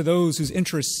over to those whose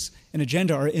interests and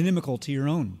agenda are inimical to your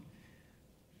own.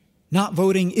 Not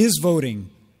voting is voting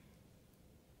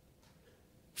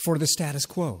for the status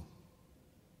quo.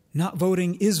 Not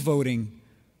voting is voting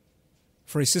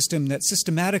for a system that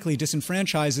systematically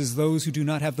disenfranchises those who do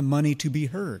not have the money to be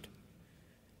heard.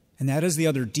 And that is the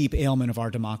other deep ailment of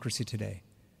our democracy today,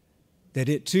 that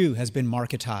it too has been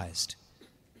marketized,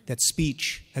 that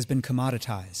speech has been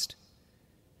commoditized,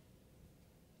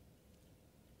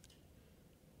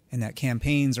 and that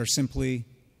campaigns are simply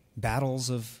battles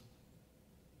of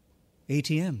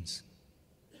ATMs.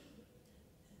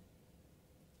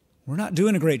 We're not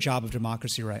doing a great job of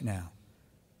democracy right now.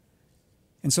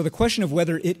 And so the question of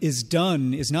whether it is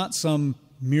done is not some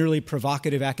merely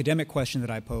provocative academic question that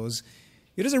I pose.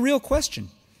 It is a real question.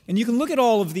 And you can look at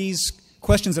all of these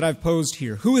questions that I've posed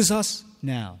here. Who is us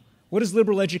now? What is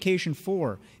liberal education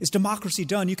for? Is democracy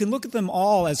done? You can look at them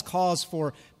all as cause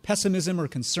for pessimism or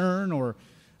concern or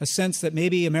a sense that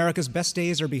maybe America's best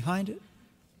days are behind it.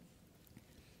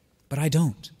 But I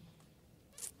don't.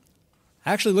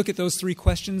 I actually look at those 3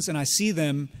 questions and I see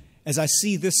them as I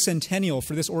see this centennial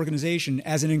for this organization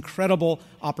as an incredible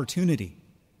opportunity.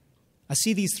 I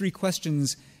see these 3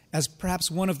 questions as perhaps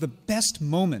one of the best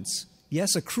moments,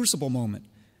 yes, a crucible moment,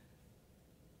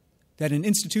 that an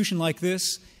institution like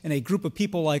this and a group of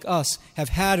people like us have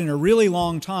had in a really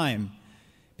long time,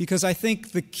 because I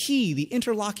think the key, the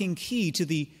interlocking key to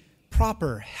the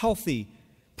proper, healthy,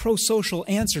 pro-social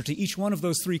answer to each one of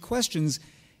those three questions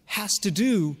has to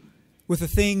do with the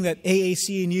thing that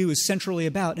AAC&U is centrally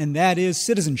about, and that is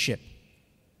citizenship.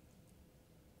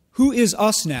 Who is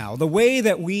us now? The way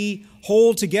that we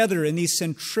hold together in these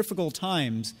centrifugal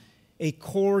times a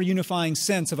core unifying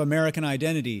sense of American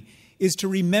identity is to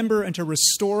remember and to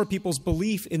restore people's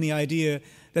belief in the idea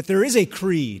that there is a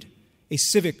creed, a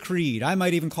civic creed. I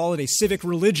might even call it a civic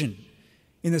religion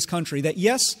in this country that,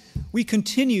 yes, we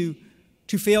continue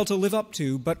to fail to live up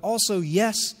to, but also,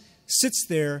 yes, sits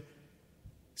there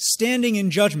standing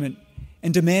in judgment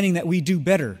and demanding that we do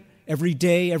better every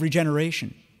day, every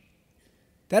generation.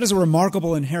 That is a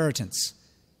remarkable inheritance.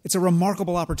 It's a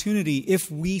remarkable opportunity, if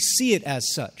we see it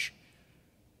as such,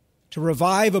 to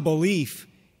revive a belief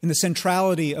in the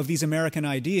centrality of these American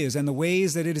ideas and the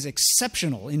ways that it is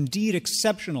exceptional, indeed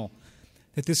exceptional,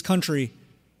 that this country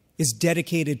is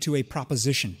dedicated to a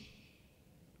proposition.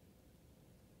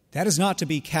 That is not to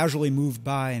be casually moved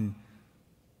by and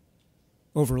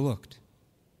overlooked.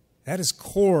 That is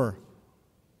core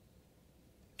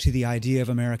to the idea of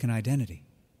American identity.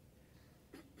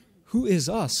 Who is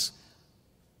us?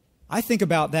 I think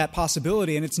about that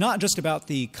possibility, and it's not just about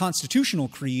the constitutional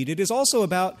creed, it is also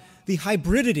about the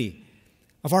hybridity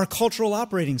of our cultural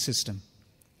operating system.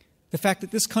 The fact that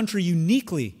this country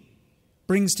uniquely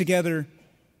brings together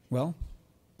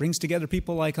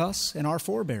people like us and our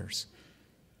forebears.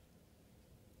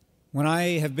 When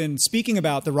I have been speaking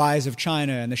about the rise of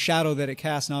China and the shadow that it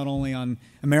casts not only on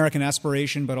American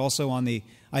aspiration, but also on the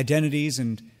identities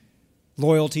and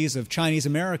loyalties of Chinese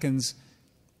Americans,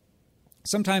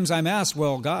 sometimes I'm asked,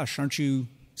 well, gosh, aren't you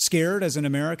scared as an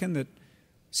American that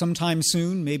sometime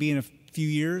soon, maybe in a few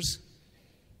years,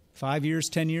 5 years,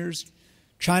 10 years,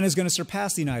 China's going to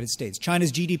surpass the United States.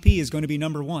 China's GDP is going to be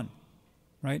number one,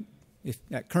 right? If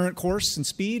at current course and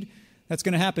speed, that's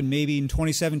going to happen maybe in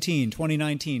 2017,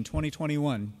 2019,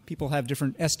 2021. People have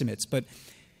different estimates, but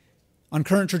on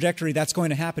current trajectory, that's going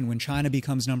to happen when China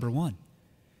becomes number one.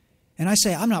 And I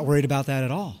say, I'm not worried about that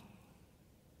at all.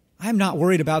 I'm not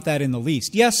worried about that in the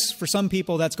least. Yes, for some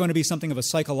people, that's going to be something of a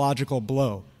psychological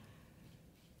blow,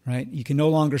 right? You can no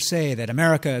longer say that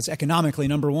America is economically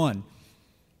number one.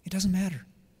 It doesn't matter.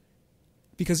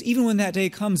 Because even when that day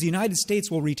comes, the United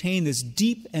States will retain this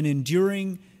deep and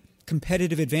enduring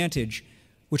competitive advantage,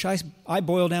 which I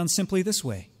boil down simply this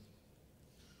way.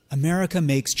 America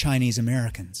makes Chinese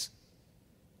Americans.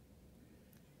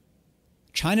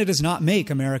 China does not make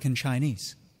American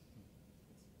Chinese.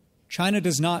 China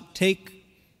does not take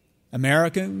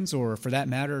Americans, or for that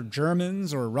matter,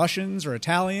 Germans or Russians or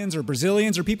Italians or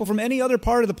Brazilians or people from any other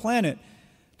part of the planet,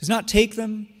 does not take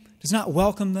them, does not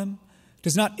welcome them,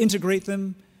 does not integrate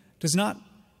them, does not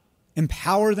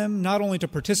empower them not only to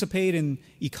participate in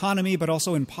economy but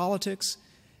also in politics,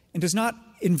 and does not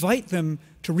invite them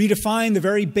to redefine the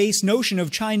very base notion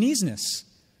of Chineseness.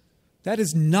 That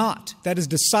is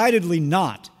decidedly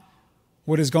not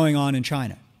what is going on in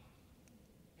China.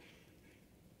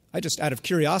 I just, out of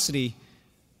curiosity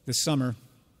this summer,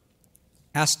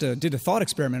 did a thought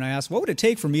experiment. I asked, what would it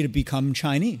take for me to become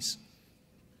Chinese?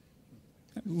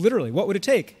 Literally, what would it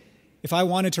take if I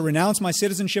wanted to renounce my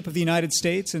citizenship of the United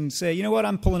States and say, you know what,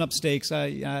 I'm pulling up stakes.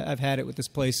 I've had it with this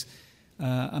place.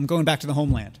 I'm going back to the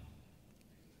homeland.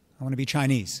 I want to be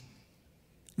Chinese.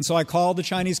 And so I called the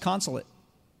Chinese consulate.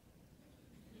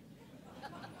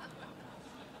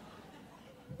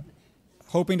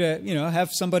 Hoping to, have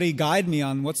somebody guide me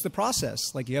on what's the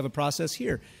process, like you have a process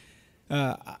here.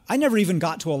 I never even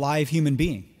got to a live human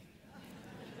being.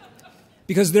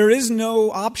 Because there is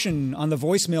no option on the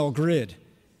voicemail grid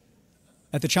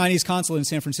at the Chinese consulate in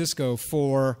San Francisco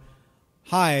for,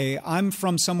 hi, I'm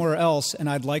from somewhere else and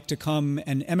I'd like to come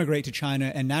and emigrate to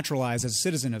China and naturalize as a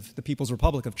citizen of the People's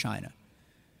Republic of China.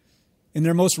 In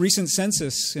their most recent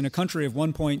census, in a country of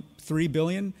 1.3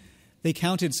 billion, they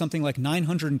counted something like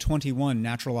 921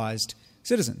 naturalized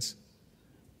citizens.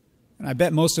 And I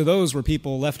bet most of those were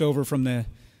people left over from the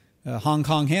Hong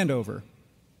Kong handover,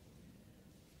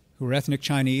 who were ethnic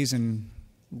Chinese and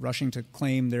rushing to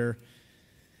claim their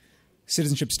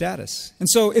citizenship status. And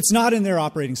so it's not in their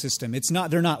operating system.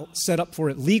 They're not set up for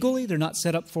it legally. They're not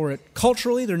set up for it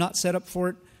culturally. They're not set up for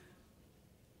it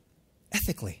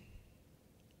ethically.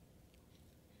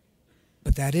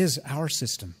 But that is our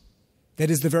system. That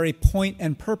is the very point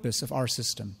and purpose of our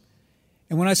system.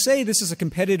 And when I say this is a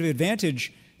competitive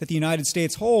advantage that the United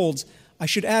States holds, I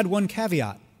should add one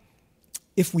caveat: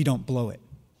 if we don't blow it.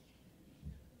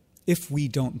 If we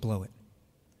don't blow it,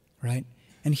 right?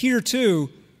 And here, too,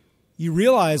 you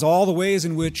realize all the ways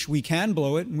in which we can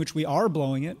blow it, in which we are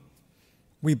blowing it.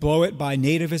 We blow it by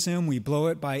nativism. We blow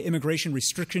it by immigration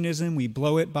restrictionism. We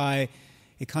blow it by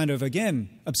a kind of, again,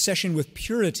 obsession with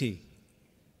purity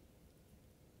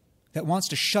that wants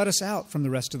to shut us out from the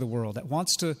rest of the world, that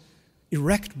wants to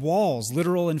erect walls,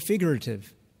 literal and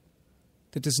figurative,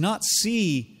 that does not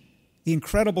see the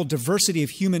incredible diversity of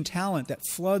human talent that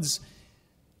floods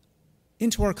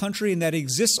into our country and that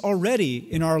exists already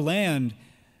in our land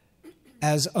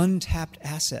as untapped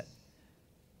asset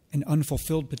and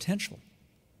unfulfilled potential.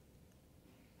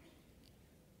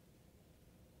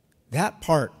 That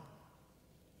part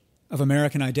of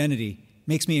American identity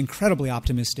makes me incredibly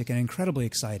optimistic and incredibly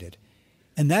excited.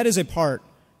 And that is a part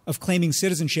of claiming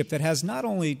citizenship that is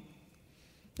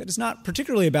not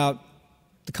particularly about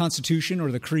the Constitution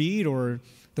or the creed or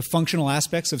the functional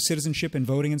aspects of citizenship and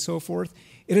voting and so forth.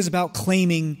 It is about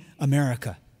claiming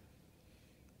America.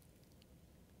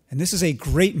 And this is a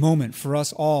great moment for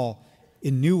us all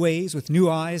in new ways, with new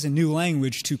eyes and new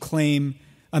language, to claim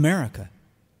America.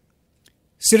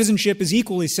 Citizenship is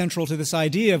equally central to this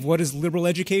idea of what is liberal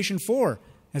education for,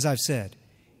 as I've said.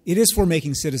 It is for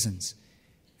making citizens.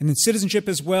 And then citizenship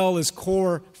as well is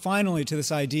core, finally, to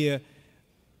this idea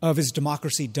of is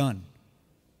democracy done?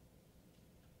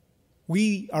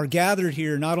 We are gathered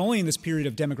here not only in this period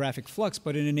of demographic flux,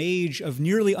 but in an age of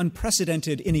nearly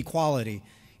unprecedented inequality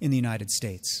in the United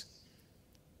States.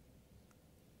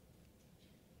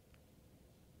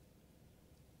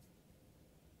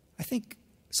 I think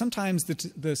sometimes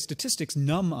the statistics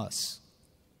numb us.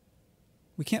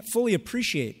 We can't fully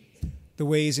appreciate the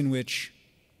ways in which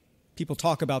people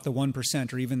talk about the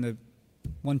 1% or even the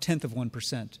 1/10 of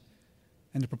 1%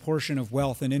 and the proportion of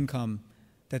wealth and income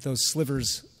that those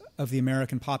slivers of the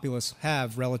American populace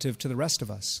have relative to the rest of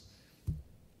us.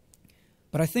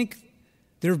 But I think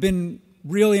there have been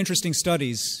really interesting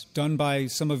studies done by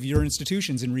some of your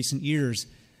institutions in recent years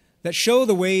that show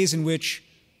the ways in which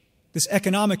this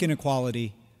economic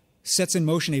inequality sets in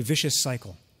motion a vicious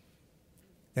cycle.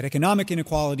 That economic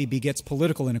inequality begets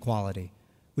political inequality,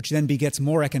 which then begets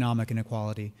more economic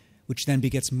inequality, which then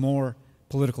begets more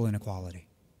political inequality.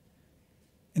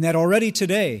 And that already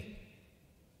today,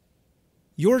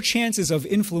 your chances of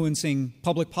influencing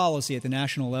public policy at the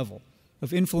national level,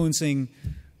 of influencing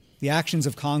the actions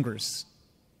of Congress,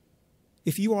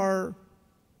 if you are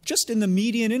just in the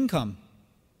median income,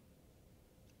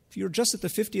 if you're just at the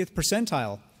 50th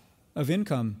percentile of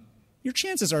income, your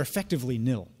chances are effectively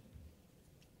nil.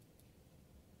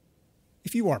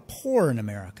 If you are poor in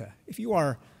America, if you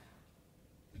are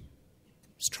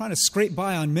just trying to scrape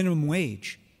by on minimum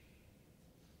wage,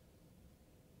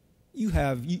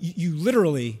 you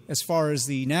literally, as far as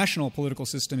the national political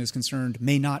system is concerned,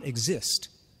 may not exist.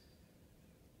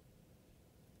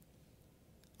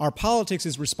 Our politics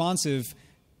is responsive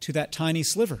to that tiny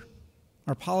sliver.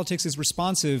 Our politics is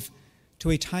responsive to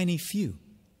a tiny few.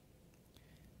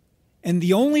 And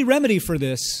the only remedy for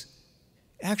this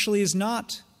actually is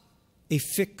not a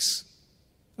fix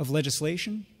of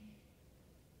legislation.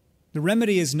 The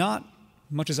remedy is not,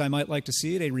 much as I might like to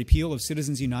see it, a repeal of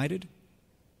Citizens United.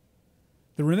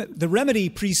 The remedy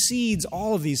precedes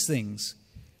all of these things.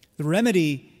 The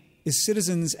remedy is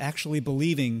citizens actually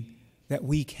believing that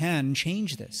we can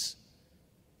change this.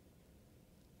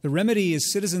 The remedy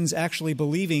is citizens actually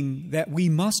believing that we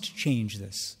must change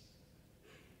this.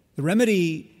 The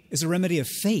remedy is a remedy of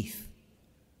faith,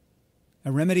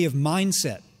 a remedy of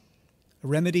mindset, a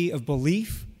remedy of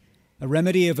belief, a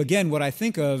remedy of, again, what I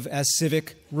think of as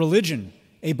civic religion,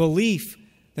 a belief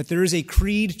that there is a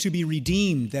creed to be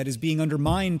redeemed that is being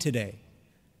undermined today.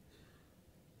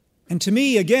 And to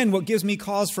me, again, what gives me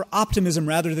cause for optimism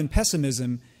rather than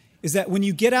pessimism is that when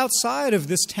you get outside of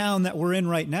this town that we're in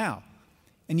right now,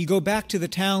 and you go back to the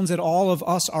towns that all of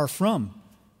us are from,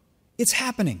 it's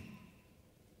happening.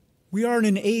 We are in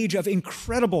an age of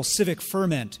incredible civic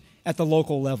ferment at the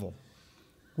local level.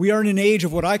 We are in an age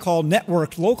of what I call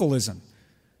networked localism,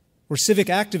 where civic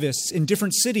activists in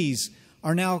different cities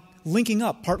are now linking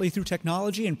up, partly through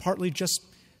technology and partly just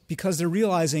because they're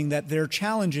realizing that their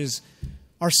challenges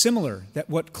are similar, that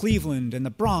what Cleveland and the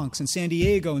Bronx and San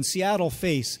Diego and Seattle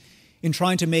face in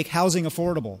trying to make housing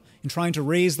affordable, in trying to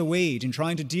raise the wage, in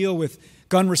trying to deal with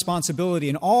gun responsibility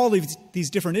and all of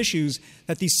these different issues,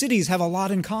 that these cities have a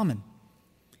lot in common.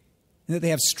 And that they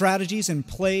have strategies and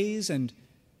plays and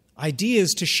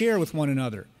ideas to share with one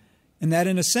another. And that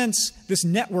in a sense, this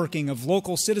networking of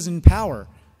local citizen power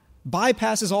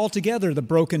bypasses altogether the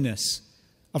brokenness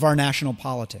of our national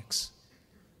politics.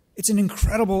 It's an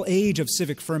incredible age of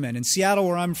civic ferment. In Seattle,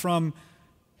 where I'm from,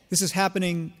 this is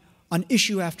happening on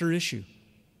issue after issue.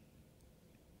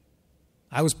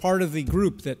 I was part of the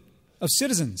group of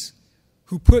citizens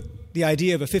who put the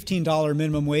idea of a $15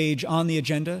 minimum wage on the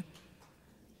agenda.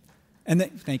 And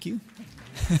thank you.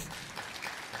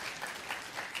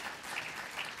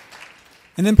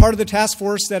 And then part of the task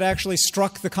force that actually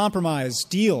struck the compromise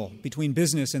deal between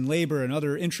business and labor and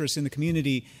other interests in the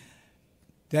community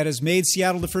that has made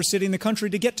Seattle the first city in the country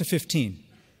to get to 15.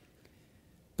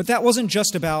 But that wasn't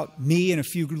just about me and a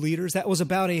few leaders. That was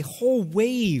about a whole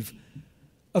wave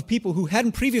of people who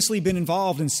hadn't previously been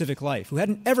involved in civic life, who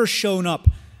hadn't ever shown up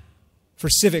for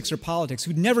civics or politics,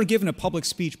 who'd never given a public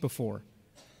speech before.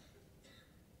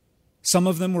 Some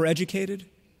of them were educated.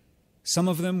 Some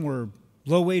of them were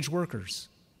low-wage workers.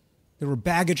 There were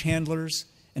baggage handlers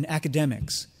and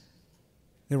academics.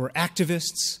 There were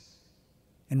activists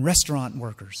and restaurant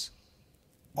workers,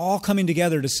 all coming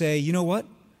together to say, you know what?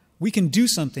 We can do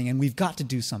something, and we've got to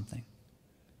do something.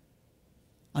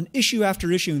 On issue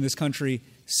after issue in this country,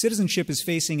 citizenship is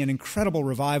facing an incredible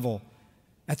revival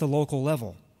at the local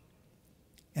level.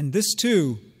 And this,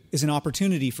 too, is an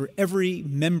opportunity for every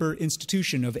member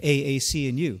institution of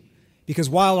AAC&U. Because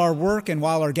while our work and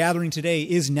while our gathering today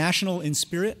is national in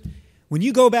spirit, when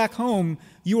you go back home,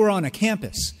 you are on a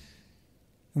campus.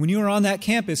 And when you are on that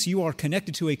campus, you are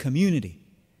connected to a community.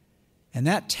 And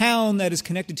that town that is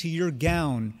connected to your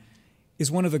gown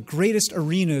is one of the greatest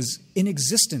arenas in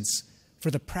existence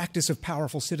for the practice of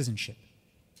powerful citizenship.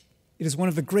 It is one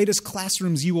of the greatest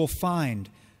classrooms you will find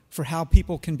for how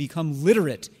people can become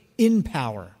literate in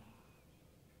power,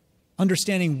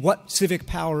 understanding what civic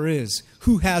power is,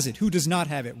 who has it, who does not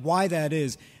have it, why that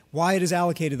is, why it is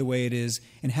allocated the way it is,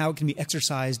 and how it can be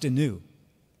exercised anew.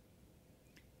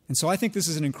 And so I think this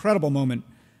is an incredible moment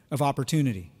of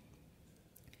opportunity.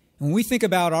 And when we think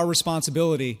about our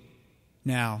responsibility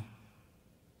now,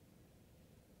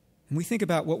 and we think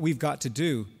about what we've got to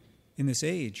do in this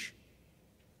age,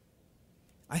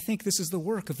 I think this is the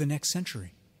work of the next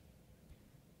century.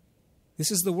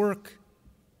 This is the work.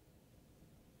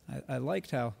 I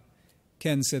liked how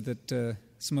Ken said that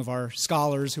some of our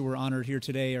scholars who were honored here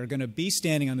today are going to be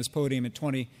standing on this podium at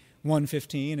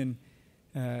 21:15, and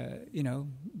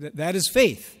that is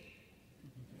faith.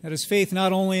 That is faith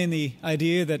not only in the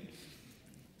idea that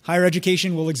higher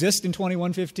education will exist in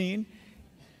 21:15,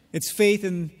 it's faith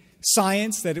in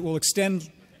science that it will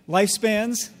extend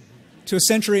lifespans to a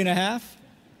century and a half,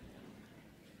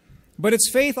 but it's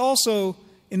faith also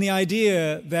in the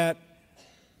idea that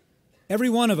every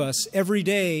one of us, every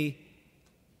day,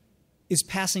 is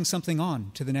passing something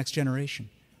on to the next generation.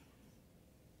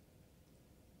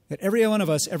 That every one of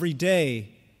us, every day,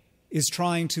 is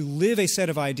trying to live a set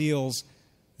of ideals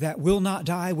that will not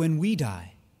die when we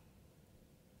die.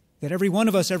 That every one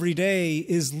of us, every day,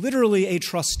 is literally a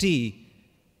trustee,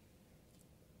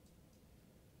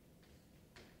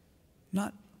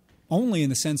 not only in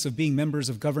the sense of being members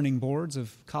of governing boards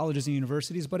of colleges and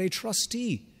universities, but a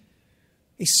trustee,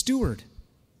 a steward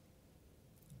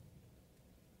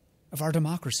of our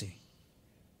democracy.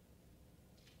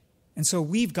 And so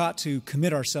we've got to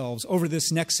commit ourselves over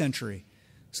this next century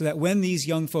so that when these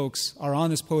young folks are on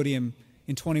this podium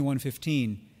in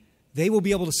 21:15, they will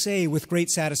be able to say with great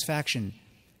satisfaction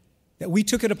that we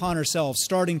took it upon ourselves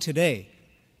starting today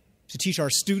to teach our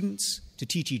students, to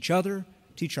teach each other,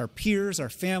 teach our peers, our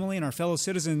family, and our fellow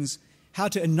citizens how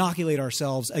to inoculate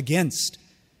ourselves against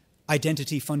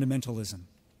identity fundamentalism,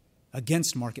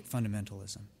 against market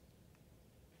fundamentalism.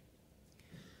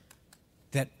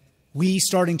 That we,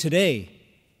 starting today,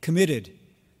 committed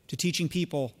to teaching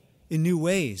people in new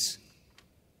ways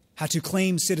how to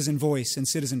claim citizen voice and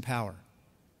citizen power,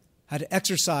 how to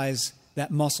exercise that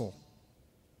muscle,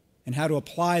 and how to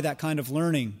apply that kind of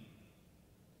learning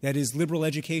that is liberal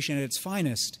education at its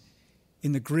finest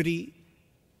in the gritty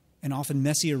and often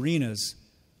messy arenas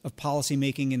of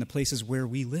policymaking in the places where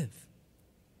we live.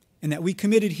 And that we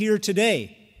committed here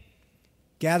today,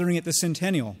 gathering at the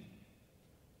Centennial,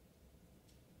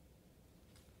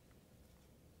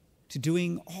 to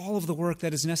doing all of the work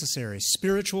that is necessary,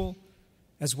 spiritual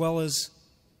as well as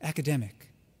academic,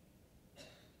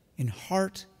 in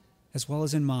heart as well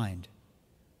as in mind,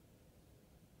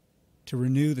 to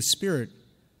renew the spirit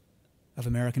of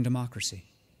American democracy.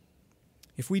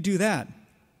 If we do that,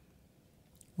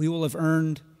 we will have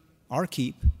earned our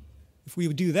keep. If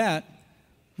we do that,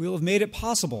 we will have made it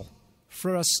possible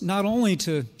for us not only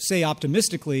to say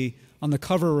optimistically on the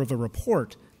cover of a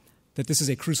report that this is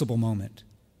a crucible moment.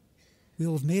 We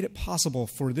will have made it possible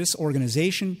for this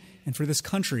organization and for this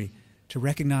country to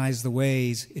recognize the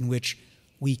ways in which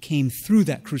we came through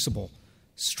that crucible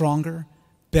stronger,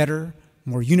 better,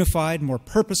 more unified, more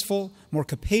purposeful, more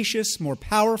capacious, more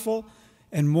powerful,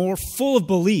 and more full of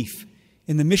belief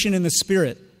in the mission and the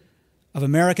spirit of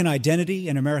American identity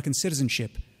and American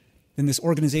citizenship than this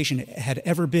organization had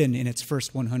ever been in its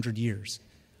first 100 years.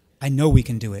 I know we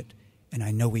can do it, and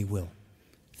I know we will.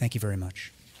 Thank you very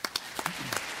much.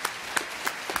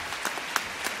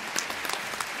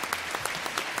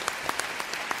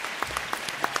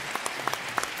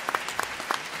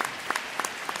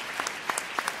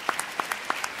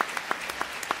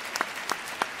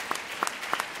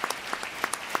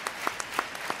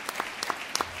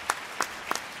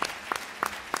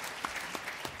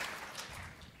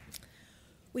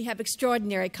 We have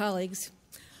extraordinary colleagues,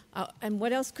 and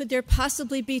what else could there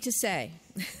possibly be to say?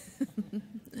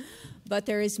 But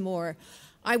there is more.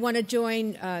 I want to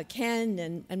join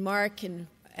Ken and Mark and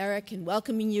Eric in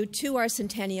welcoming you to our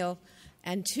centennial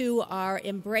and to our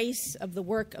embrace of the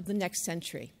work of the next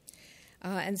century.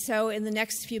 And so in the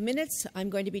next few minutes, I'm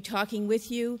going to be talking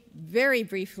with you very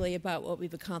briefly about what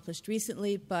we've accomplished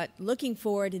recently, but looking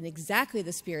forward in exactly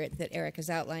the spirit that Eric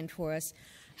has outlined for us.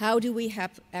 How do we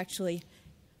actually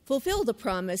fulfill the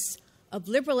promise of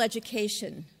liberal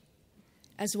education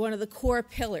as one of the core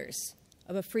pillars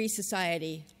of a free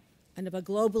society and of a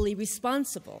globally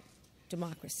responsible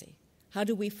democracy? How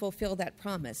do we fulfill that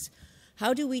promise?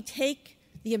 How do we take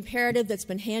the imperative that's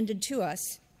been handed to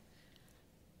us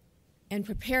and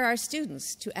prepare our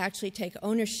students to actually take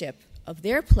ownership of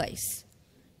their place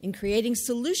in creating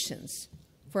solutions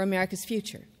for America's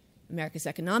future, America's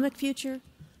economic future,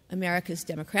 America's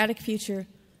democratic future,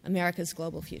 America's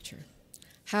global future?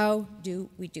 How do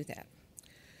we do that?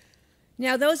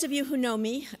 Now, those of you who know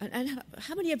me, and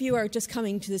how many of you are just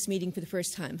coming to this meeting for the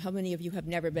first time? How many of you have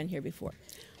never been here before?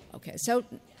 Okay, so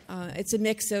it's a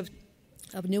mix of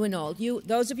new and old.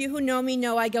 Those of you who know me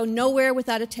know I go nowhere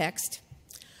without a text.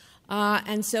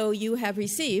 And so you have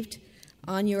received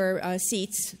on your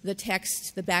seats the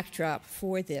text, the backdrop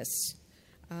for this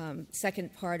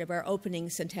second part of our opening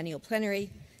centennial plenary.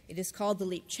 It is called the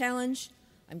LEAP Challenge.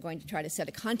 I'm going to try to set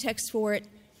a context for it.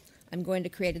 I'm going to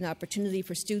create an opportunity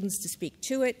for students to speak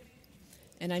to it.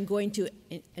 And I'm going to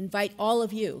invite all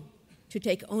of you to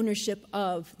take ownership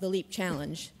of the LEAP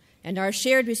Challenge and our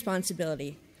shared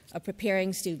responsibility of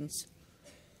preparing students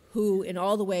who, in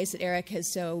all the ways that Eric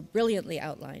has so brilliantly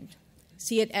outlined,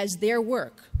 see it as their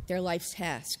work, their life's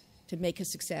task, to make a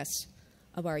success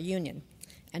of our union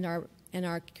and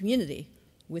our community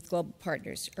with global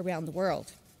partners around the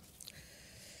world.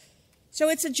 So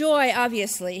it's a joy,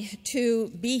 obviously, to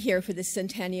be here for this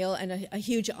centennial, and a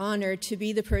huge honor to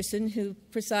be the person who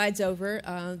presides over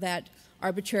that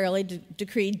arbitrarily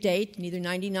decreed date, neither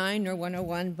 99 nor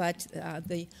 101, but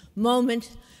the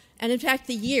moment, and in fact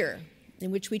the year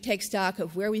in which we take stock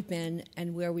of where we've been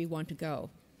and where we want to go.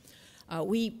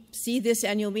 We see this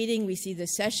annual meeting, we see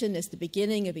this session as the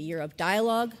beginning of a year of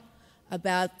dialogue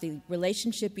about the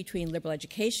relationship between liberal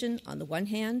education on the one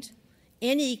hand,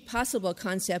 any possible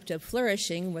concept of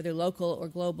flourishing, whether local or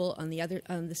global, on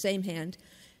the same hand,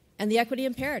 and the equity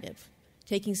imperative,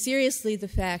 taking seriously the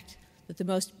fact that the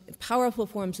most powerful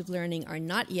forms of learning are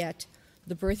not yet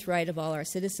the birthright of all our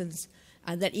citizens,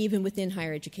 and that even within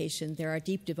higher education there are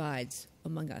deep divides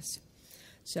among us.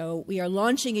 So we are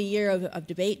launching a year of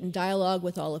debate and dialogue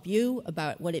with all of you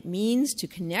about what it means to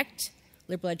connect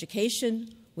liberal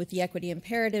education with the equity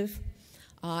imperative,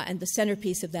 and the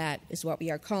centerpiece of that is what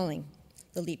we are calling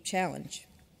the LEAP Challenge.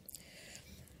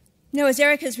 Now, as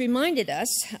Eric has reminded us,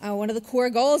 one of the core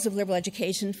goals of liberal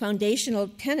education, foundational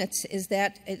tenets, is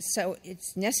that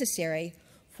it's necessary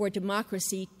for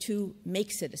democracy to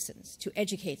make citizens, to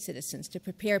educate citizens, to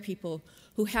prepare people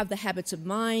who have the habits of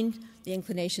mind, the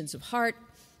inclinations of heart,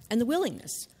 and the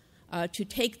willingness to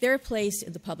take their place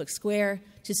in the public square,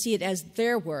 to see it as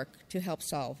their work to help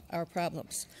solve our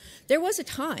problems. There was a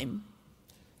time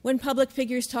when public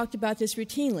figures talked about this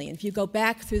routinely. And if you go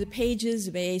back through the pages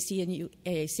of AAC&U,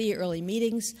 AAC early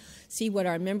meetings, see what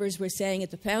our members were saying at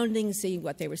the founding, see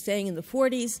what they were saying in the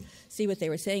 40s, see what they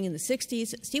were saying in the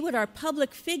 60s, see what our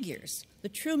public figures, the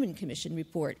Truman Commission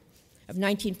report of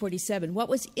 1947, what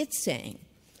was it saying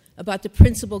about the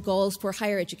principal goals for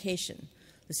higher education,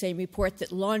 the same report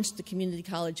that launched the community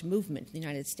college movement in the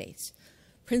United States.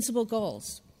 Principal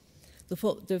goals: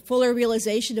 the fuller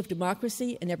realization of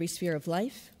democracy in every sphere of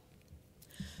life,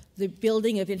 the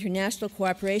building of international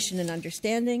cooperation and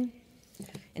understanding,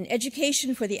 an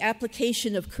education for the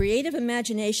application of creative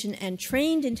imagination and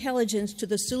trained intelligence to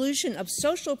the solution of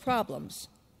social problems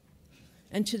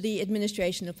and to the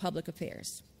administration of public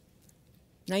affairs.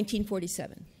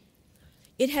 1947.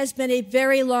 It has been a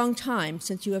very long time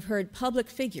since you have heard public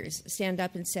figures stand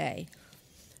up and say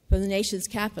from the nation's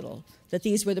capital that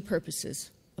these were the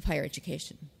purposes of higher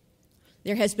education.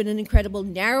 There has been an incredible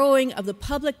narrowing of the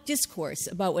public discourse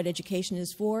about what education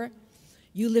is for.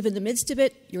 You live in the midst of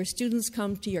it. Your students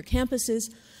come to your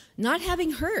campuses not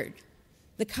having heard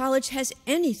the college has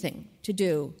anything to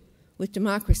do with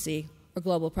democracy or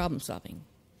global problem solving.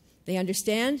 They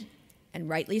understand, and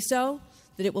rightly so,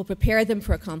 that it will prepare them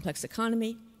for a complex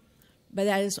economy, but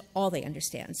that is all they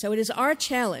understand. So it is our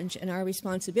challenge and our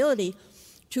responsibility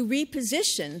to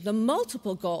reposition the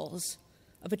multiple goals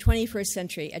of a 21st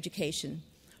century education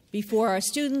before our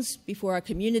students, before our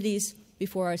communities,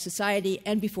 before our society,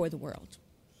 and before the world.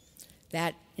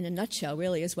 That, in a nutshell,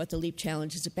 really is what the LEAP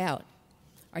Challenge is about.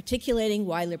 Articulating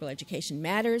why liberal education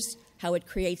matters, how it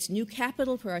creates new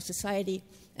capital for our society,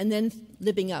 and then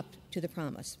living up to the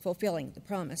promise, fulfilling the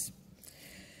promise.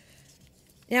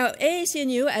 Now,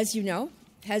 AAC&U, as you know,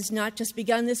 has not just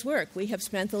begun this work. We have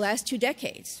spent the last 2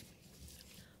 decades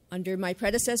under my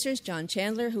predecessors, John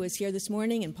Chandler, who is here this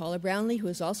morning, and Paula Brownlee, who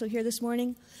is also here this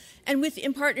morning, and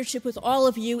in partnership with all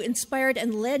of you, inspired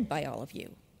and led by all of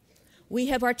you. We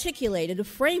have articulated a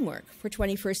framework for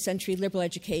 21st century liberal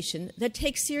education that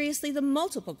takes seriously the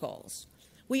multiple goals.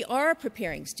 We are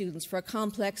preparing students for a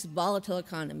complex, volatile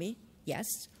economy,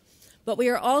 yes, but we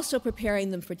are also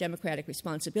preparing them for democratic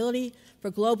responsibility, for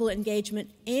global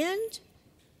engagement, and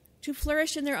to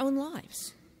flourish in their own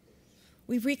lives.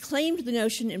 We've reclaimed the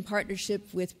notion in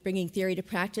partnership with Bringing Theory to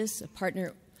Practice, a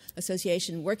partner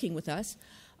association working with us,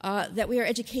 that we are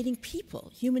educating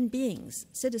people, human beings,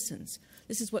 citizens.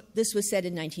 This was said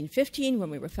in 1915 when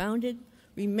we were founded.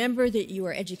 Remember that you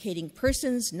are educating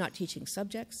persons, not teaching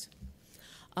subjects.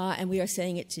 And we are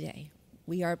saying it today.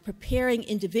 We are preparing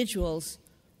individuals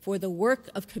for the work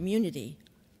of community.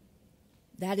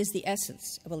 That is the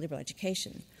essence of a liberal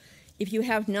education. If you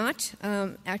have not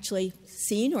actually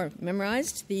seen or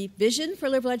memorized the vision for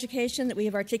liberal education that we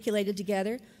have articulated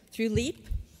together through LEAP,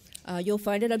 you'll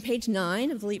find it on page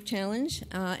 9 of the LEAP Challenge.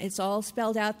 It's all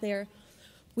spelled out there.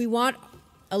 We want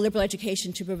a liberal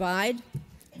education to provide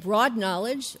broad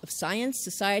knowledge of science,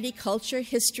 society, culture,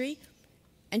 history,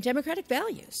 and democratic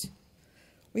values.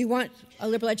 We want a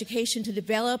liberal education to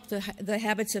develop the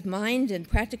habits of mind and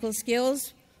practical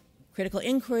skills, critical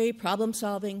inquiry, problem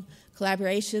solving,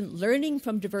 collaboration, learning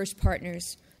from diverse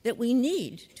partners that we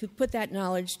need to put that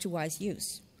knowledge to wise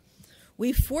use.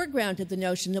 We've foregrounded the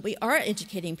notion that we are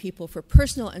educating people for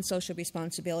personal and social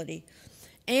responsibility,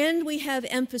 and we have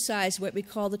emphasized what we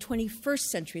call the 21st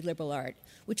century liberal art,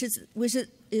 which is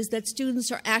that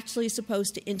students are actually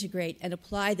supposed to integrate and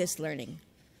apply this learning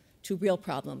to real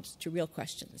problems, to real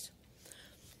questions.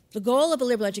 The goal of a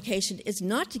liberal education is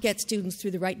not to get students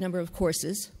through the right number of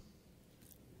courses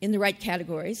in the right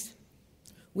categories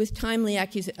with timely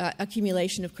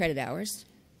accumulation of credit hours.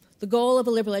 The goal of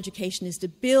a liberal education is to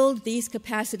build these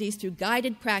capacities through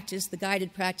guided practice, the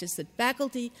guided practice that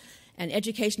faculty and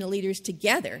educational leaders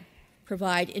together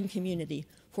provide in community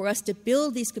for us to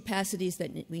build these capacities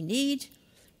that we need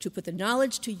to put the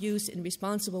knowledge to use in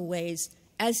responsible ways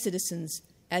as citizens,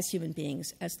 as human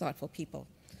beings, as thoughtful people.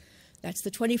 That's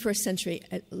the 21st century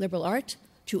liberal art,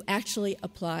 to actually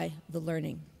apply the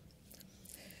learning.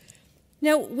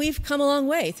 Now, we've come a long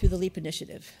way through the LEAP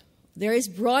initiative. There is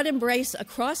broad embrace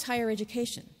across higher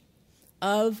education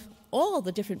of all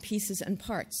the different pieces and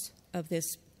parts of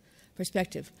this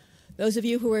perspective. Those of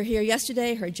you who were here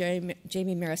yesterday heard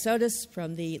Jamie Marasotis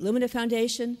from the Lumina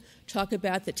Foundation talk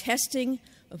about the testing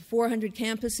of 400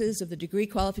 campuses of the degree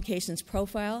qualifications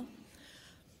profile.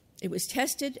 It was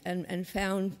tested and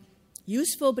found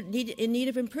useful but in need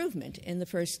of improvement in the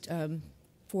first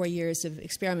 4 years of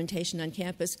experimentation on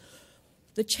campus.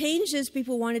 The changes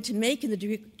people wanted to make in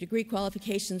the degree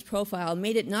qualifications profile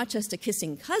made it not just a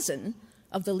kissing cousin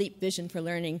of the LEAP vision for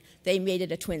learning, they made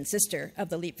it a twin sister of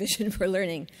the LEAP vision for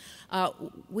learning.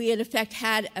 We, in effect,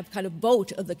 had a kind of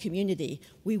vote of the community.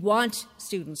 We want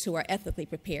students who are ethically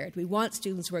prepared. We want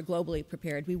students who are globally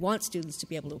prepared. We want students to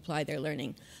be able to apply their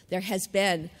learning. There has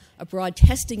been a broad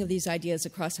testing of these ideas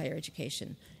across higher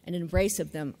education, and an embrace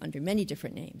of them under many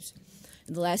different names.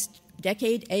 In the last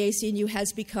decade, AAC&U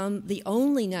has become the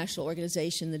only national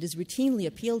organization that is routinely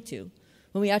appealed to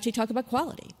when we actually talk about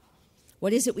quality.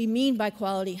 What is it we mean by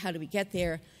quality? How do we get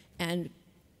there? And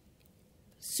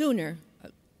sooner,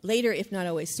 later, if not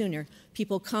always sooner,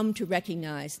 people come to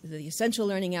recognize that the essential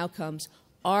learning outcomes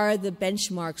are the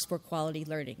benchmarks for quality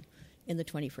learning in the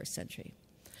 21st century.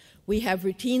 We have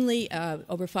routinely,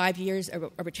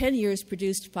 over 10 years,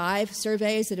 produced 5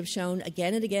 surveys that have shown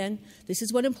again and again this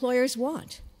is what employers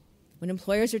want. When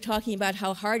employers are talking about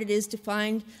how hard it is to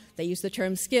find, they use the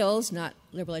term skills, not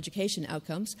liberal education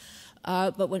outcomes,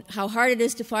 but how hard it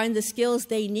is to find the skills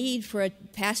they need for a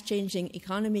fast-changing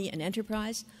economy and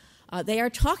enterprise, they are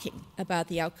talking about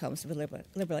the outcomes of a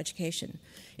liberal education.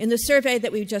 In the survey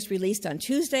that we just released on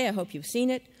Tuesday, I hope you've seen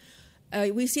it,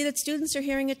 we see that students are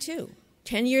hearing it too.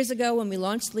 10 years ago, when we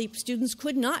launched LEAP, students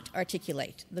could not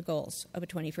articulate the goals of a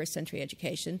 21st century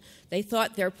education. They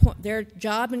thought their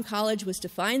job in college was to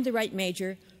find the right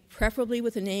major, preferably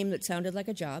with a name that sounded like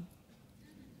a job.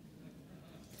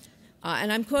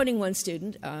 And I'm quoting one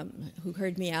student who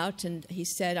heard me out, and he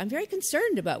said, "I'm very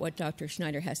concerned about what Dr.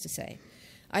 Schneider has to say.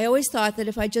 I always thought that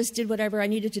if I just did whatever I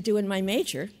needed to do in my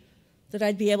major, that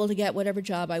I'd be able to get whatever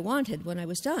job I wanted when I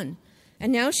was done.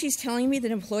 And now she's telling me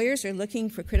that employers are looking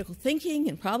for critical thinking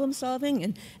and problem solving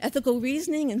and ethical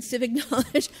reasoning and civic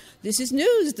knowledge. This is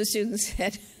news," the student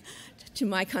said, to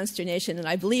my consternation, and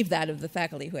I believe that of the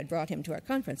faculty who had brought him to our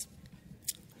conference.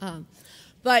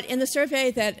 But in the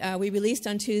survey that we released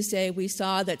on Tuesday, we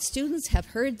saw that students have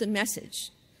heard the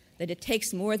message that it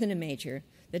takes more than a major,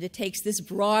 that it takes this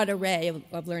broad array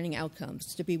of learning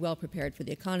outcomes to be well prepared for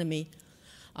the economy.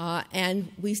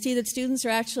 And we see that students are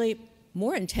actually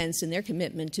more intense in their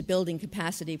commitment to building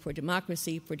capacity for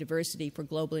democracy, for diversity, for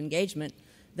global engagement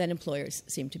than employers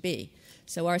seem to be.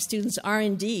 So our students are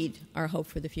indeed our hope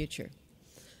for the future.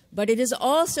 But it is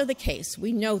also the case,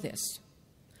 we know this,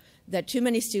 that too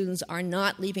many students are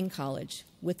not leaving college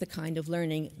with the kind of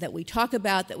learning that we talk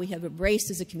about, that we have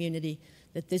embraced as a community,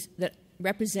 that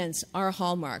represents our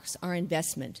hallmarks, our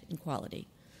investment in quality.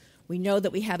 We know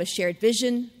that we have a shared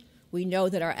vision. We know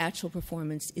that our actual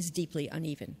performance is deeply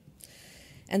uneven.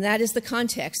 And that is the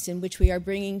context in which we are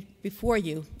bringing before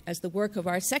you, as the work of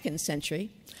our second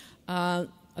century, a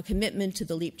commitment to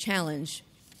the LEAP challenge,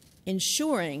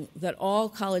 ensuring that all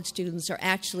college students are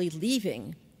actually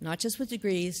leaving, not just with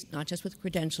degrees, not just with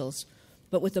credentials,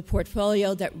 but with a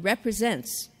portfolio that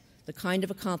represents the kind of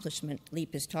accomplishment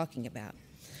LEAP is talking about.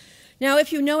 Now,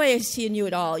 if you know AAC&U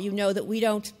at all, you know that we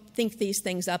don't think these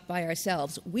things up by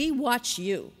ourselves. We watch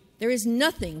you. There is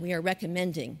nothing we are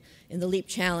recommending in the LEAP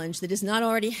challenge that is not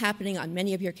already happening on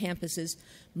many of your campuses.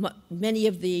 Many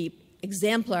of the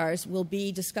exemplars will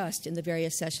be discussed in the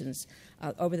various sessions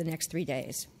over the next 3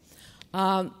 days.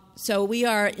 So we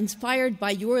are inspired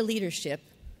by your leadership,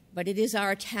 but it is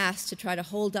our task to try to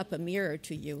hold up a mirror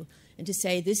to you and to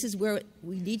say, this is where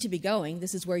we need to be going.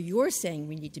 This is where you're saying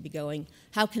we need to be going.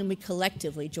 How can we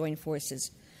collectively join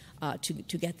forces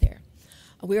to get there?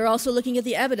 We are also looking at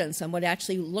the evidence on what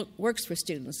actually works for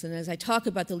students. And as I talk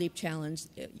about the LEAP challenge,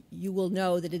 you will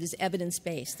know that it is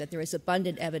evidence-based, that there is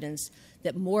abundant evidence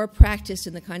that more practice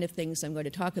in the kind of things I'm going to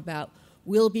talk about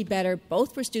will be better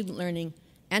both for student learning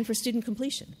and for student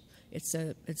completion. It's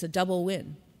a double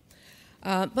win.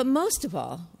 But most of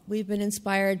all, we've been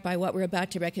inspired by what we're about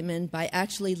to recommend by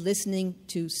actually listening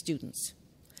to students.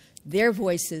 Their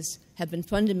voices have been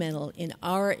fundamental in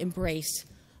our embrace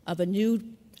of a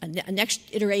next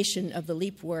iteration of the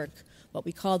LEAP work, what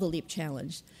we call the LEAP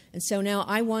Challenge. And so now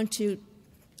I want to,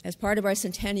 as part of our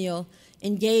centennial,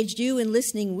 engage you in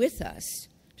listening with us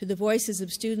to the voices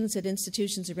of students at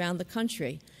institutions around the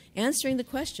country, answering the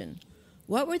question,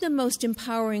 what were the most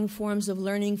empowering forms of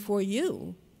learning for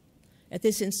you at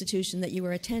this institution that you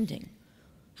were attending?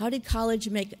 How did college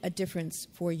make a difference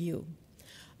for you?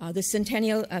 The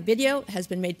Centennial video has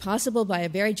been made possible by a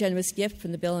very generous gift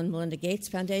from the Bill and Melinda Gates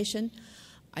Foundation.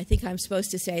 I think I'm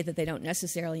supposed to say that they don't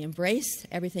necessarily embrace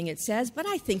everything it says, but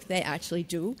I think they actually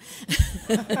do.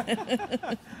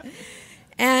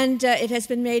 And it has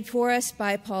been made for us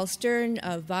by Paul Stern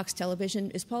of Vox Television.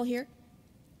 Is Paul here?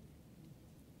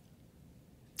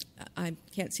 I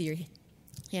can't see your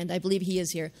hand. I believe he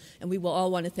is here, and we will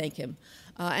all want to thank him.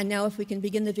 And now if we can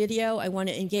begin the video, I want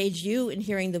to engage you in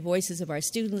hearing the voices of our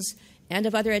students and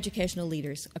of other educational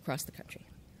leaders across the country.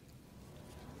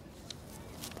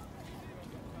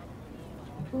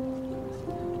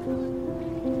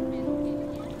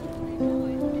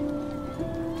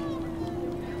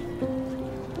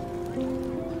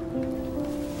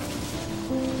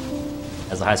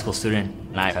 As a high school student,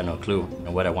 I had no clue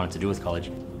what I wanted to do with college.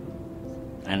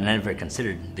 And I never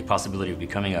considered the possibility of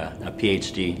becoming a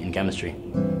PhD in chemistry.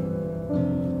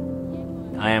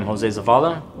 I am Jose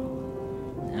Zavala.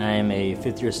 I am a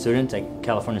fifth-year student at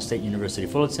California State University,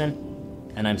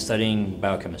 Fullerton, and I'm studying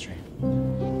biochemistry.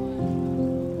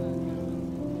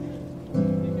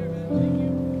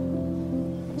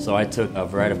 So I took a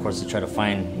variety of courses to try to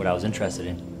find what I was interested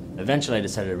in. Eventually, I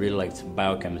decided I really liked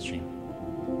biochemistry.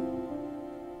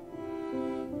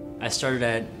 I started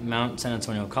at Mount San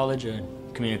Antonio College, a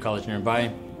community college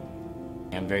nearby.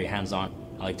 I'm very hands-on.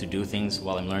 I like to do things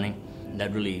while I'm learning.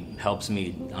 That really helps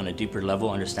me on a deeper level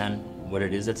understand what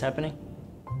it is that's happening.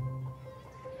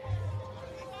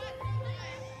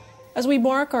 As we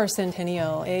mark our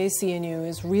centennial, AAC&U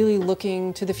is really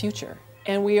looking to the future.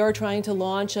 And we are trying to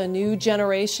launch a new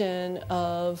generation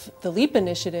of the LEAP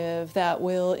initiative that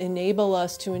will enable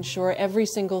us to ensure every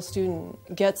single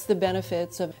student gets the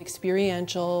benefits of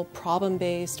experiential,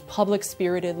 problem-based,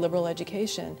 public-spirited liberal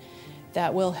education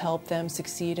that will help them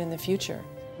succeed in the future.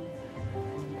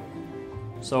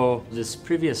 So this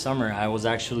previous summer, I was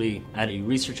actually at a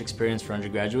research experience for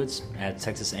undergraduates at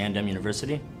Texas A&M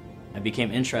University. I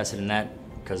became interested in that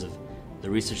because of the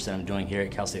research that I'm doing here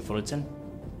at Cal State Fullerton.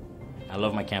 I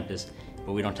love my campus,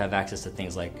 but we don't have access to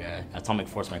things like atomic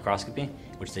force microscopy,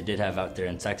 which they did have out there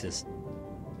in Texas.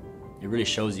 It really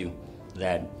shows you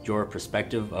that your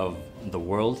perspective of the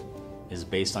world is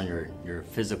based on your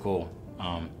physical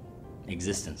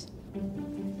existence.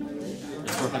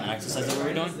 Let's work on an exercise that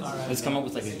we're doing. Let's come up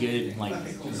with like a good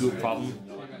group problem.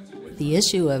 The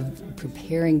issue of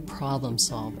preparing problem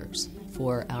solvers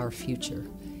for our future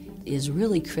is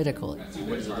really critical. What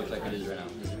does it look like it is right now?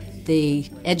 The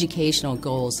educational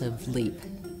goals of LEAP,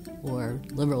 or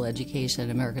Liberal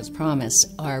Education, America's Promise,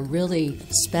 are really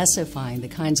specifying the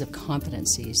kinds of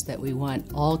competencies that we want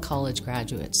all college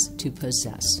graduates to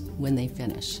possess when they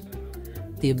finish.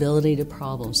 The ability to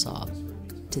problem solve,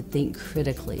 to think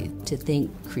critically, to think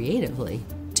creatively,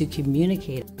 to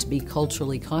communicate, to be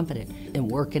culturally competent, and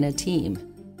work in a team.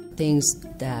 Things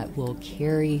that will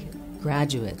carry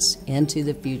graduates into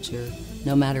the future,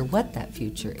 no matter what that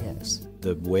future is.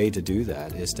 The way to do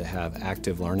that is to have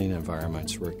active learning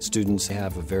environments where students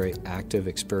have a very active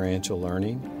experiential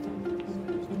learning.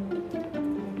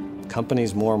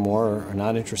 Companies more and more are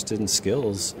not interested in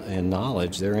skills and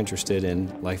knowledge. They're interested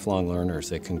in lifelong learners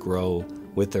that can grow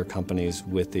with their companies,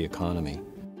 with the economy.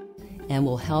 And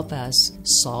will help us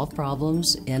solve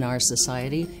problems in our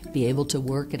society, be able to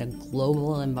work in a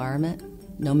global environment,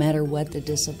 no matter what the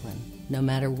discipline, no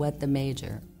matter what the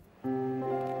major.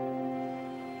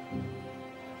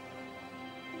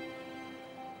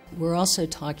 We're also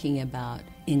talking about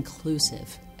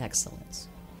inclusive excellence.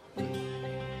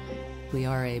 We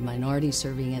are a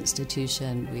minority-serving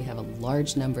institution. We have a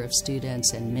large number of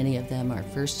students, and many of them are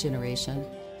first generation.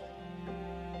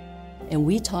 And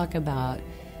we talk about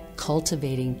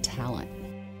cultivating talent.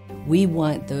 We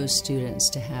want those students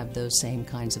to have those same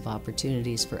kinds of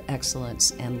opportunities for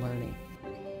excellence and learning.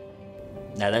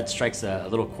 Now that strikes a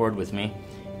little chord with me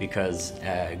because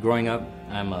growing up,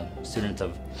 I'm a student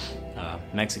of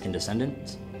Mexican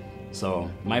descendants. So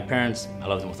my parents, I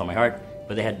love them with all my heart,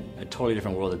 but they had a totally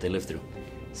different world that they lived through.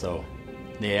 So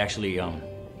they actually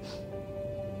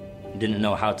didn't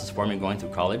know how to support me going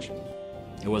through college.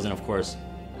 It wasn't, of course,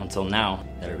 until now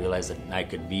that I realized that I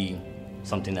could be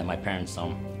something that my parents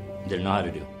didn't know how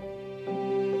to do.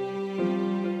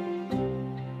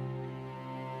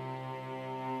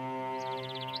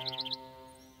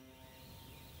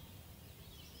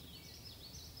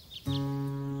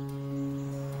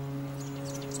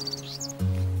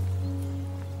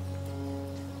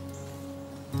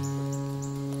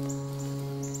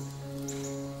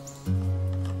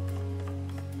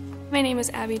 My name is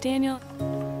Abby Daniel.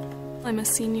 I'm a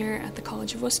senior at the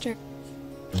College of Worcester.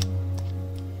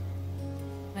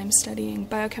 I'm studying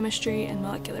biochemistry and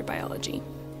molecular biology.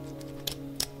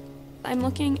 I'm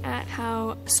looking at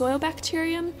how soil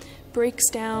bacterium breaks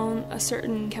down a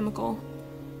certain chemical.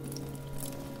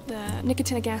 The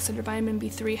nicotinic acid or vitamin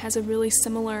B3 has a really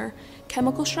similar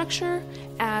chemical structure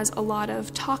as a lot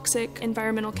of toxic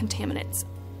environmental contaminants.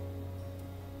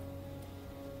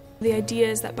 The idea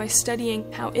is that by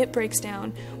studying how it breaks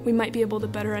down, we might be able to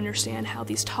better understand how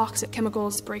these toxic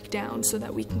chemicals break down so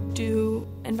that we can do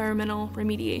environmental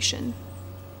remediation.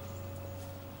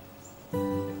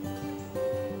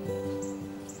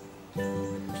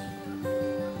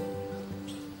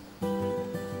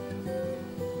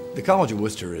 The College of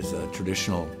Worcester is a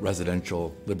traditional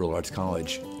residential liberal arts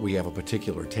college. We have a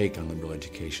particular take on liberal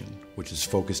education, which is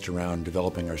focused around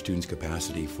developing our students'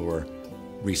 capacity for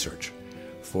research,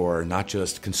 for not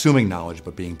just consuming knowledge,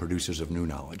 but being producers of new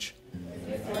knowledge.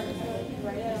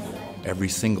 Every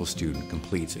single student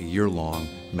completes a year-long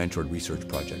mentored research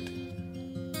project.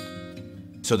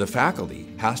 So the faculty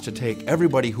has to take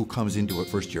everybody who comes into a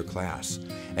first-year class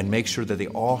and make sure that they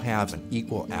all have an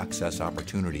equal access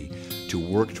opportunity to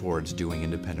work towards doing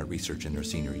independent research in their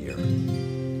senior year.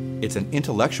 It's an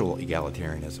intellectual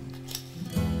egalitarianism.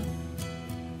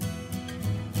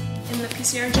 In the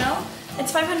PCR gel,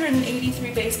 it's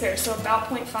 583 base pairs, so about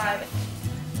 0.5.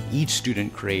 Each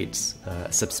student creates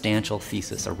a substantial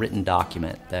thesis, a written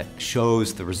document that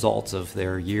shows the results of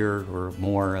their year or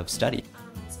more of study.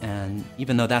 And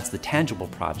even though that's the tangible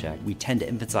project, we tend to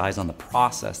emphasize on the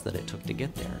process that it took to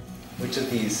get there. Which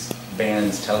of these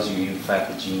bands tells you you've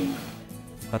found the gene?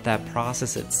 But that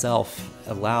process itself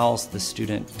allows the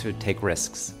student to take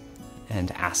risks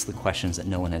and ask the questions that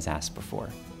no one has asked before.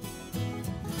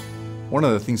 One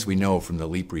of the things we know from the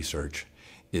LEAP research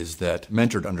is that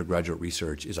mentored undergraduate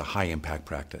research is a high-impact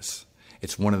practice.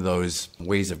 It's one of those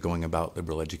ways of going about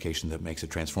liberal education that makes a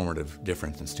transformative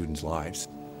difference in students' lives.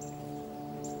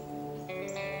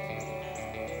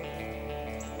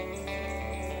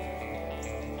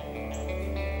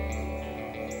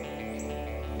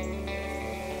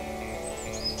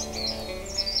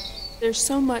 There's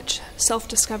so much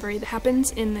self-discovery that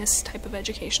happens in this type of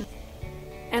education.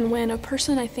 And when a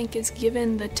person, I think, is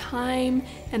given the time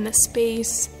and the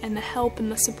space and the help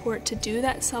and the support to do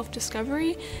that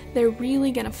self-discovery, they're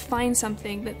really going to find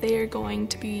something that they are going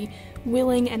to be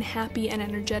willing and happy and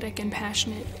energetic and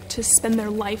passionate to spend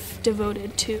their life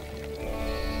devoted to.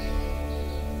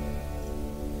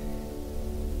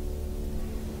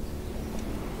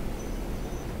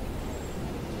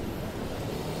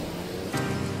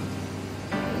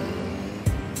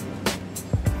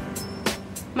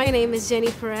 My name is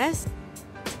Jenny Perez.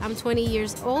 I'm 20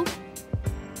 years old.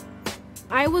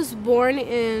 I was born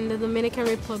in the Dominican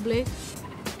Republic,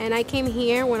 and I came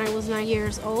here when I was 9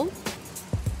 years old.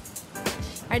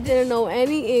 I didn't know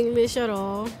any English at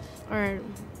all, or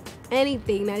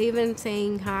anything, not even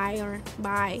saying hi or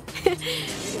bye.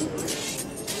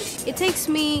 It takes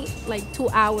me like 2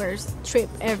 hours trip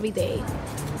every day.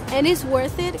 And it's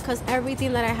worth it because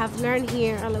everything that I have learned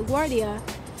here at LaGuardia,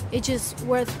 it's just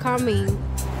worth coming.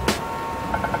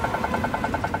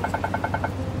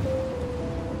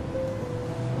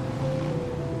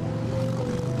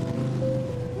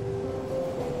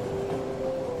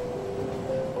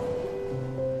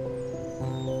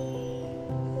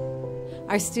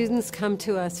 Our students come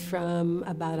to us from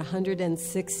about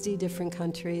 160 different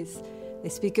countries. They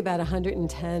speak about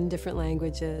 110 different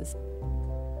languages.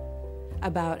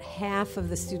 About half of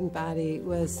the student body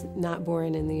was not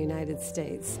born in the United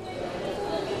States.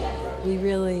 We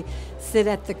really sit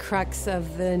at the crux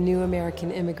of the new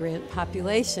American immigrant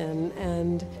population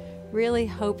and really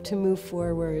hope to move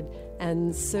forward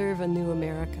and serve a new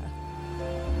America.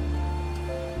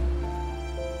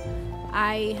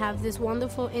 I have this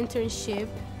wonderful internship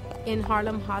in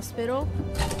Harlem Hospital.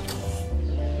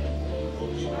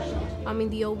 I'm in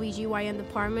the OBGYN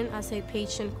department as a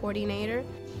patient coordinator.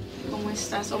 ¿Cómo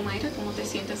estás, Omaira? ¿Cómo te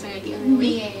sientes en el día de hoy?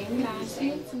 Bien,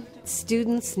 gracias.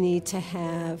 Students need to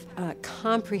have a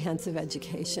comprehensive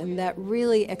education that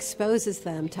really exposes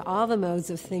them to all the modes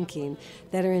of thinking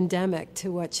that are endemic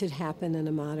to what should happen in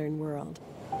a modern world.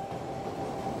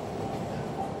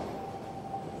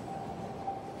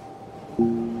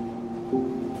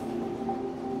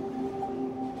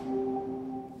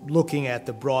 Looking at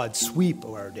the broad sweep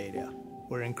of our data,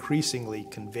 we're increasingly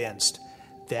convinced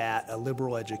that a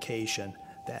liberal education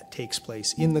that takes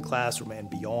place in the classroom and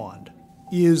beyond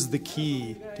is the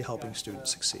key to helping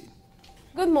students succeed.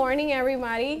 Good morning,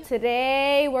 everybody.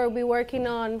 Today we'll be working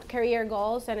on career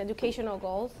goals and educational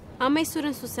goals. I'm a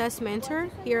student success mentor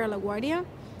here at LaGuardia,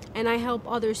 and I help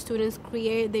other students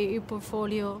create their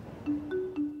e-portfolio.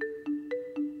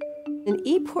 An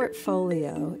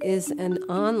e-portfolio is an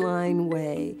online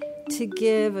way to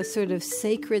give a sort of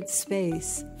sacred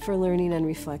space for learning and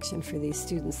reflection for these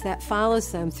students that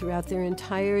follows them throughout their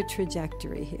entire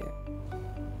trajectory here.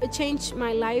 It changed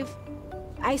my life.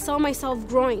 I saw myself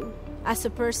growing as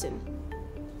a person.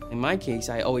 In my case,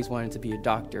 I always wanted to be a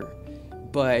doctor,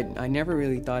 but I never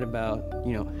really thought about,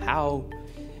 how.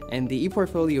 And the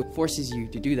e-portfolio forces you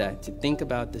to do that, to think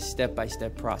about the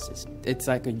step-by-step process. It's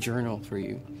like a journal for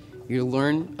you. You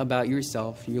learn about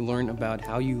yourself, you learn about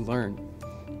how you learn,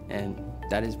 and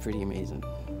that is pretty amazing.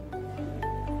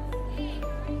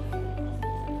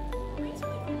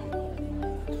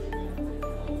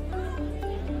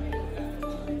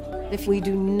 If we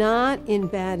do not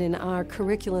embed in our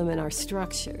curriculum and our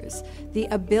structures the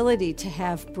ability to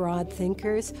have broad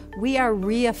thinkers, we are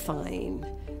reifying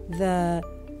the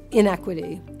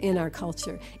inequity in our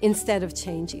culture instead of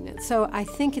changing it. So I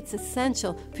think it's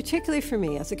essential, particularly for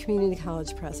me as a community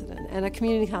college president and a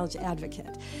community college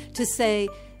advocate, to say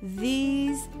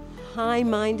these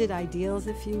high-minded ideals,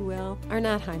 if you will, are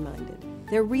not high-minded.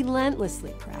 They're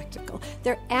relentlessly practical.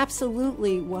 They're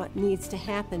absolutely what needs to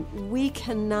happen. We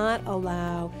cannot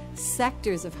allow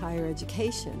sectors of higher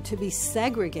education to be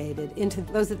segregated into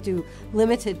those that do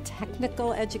limited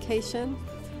technical education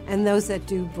and those that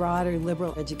do broader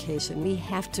liberal education. We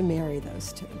have to marry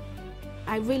those two.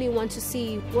 I really want to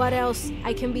see what else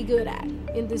I can be good at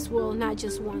in this world, not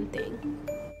just one thing.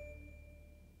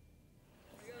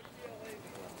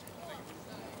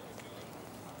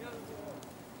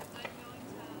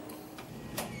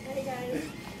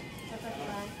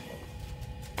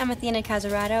 I'm Athena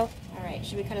Casarato. All right,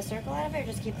 should we cut a circle out of it or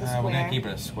just keep the square? We're going to keep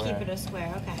it a square. Keep it a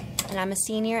square, okay. And I'm a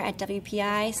senior at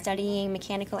WPI studying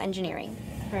mechanical engineering.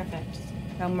 Perfect.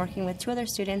 I'm working with 2 other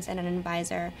students and an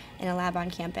advisor in a lab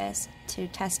on campus to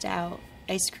test out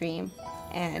ice cream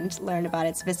and learn about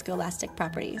its viscoelastic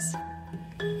properties.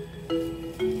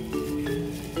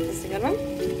 Is this a good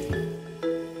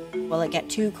one? Will it get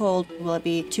too cold? Will it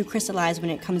be too crystallized when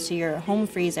it comes to your home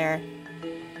freezer?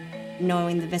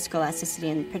 Knowing the viscoelasticity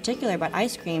in particular about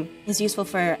ice cream is useful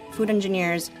for food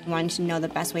engineers wanting to know the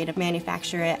best way to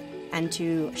manufacture it and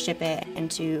to ship it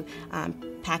and to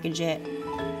package it.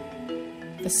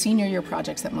 The senior year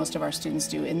projects that most of our students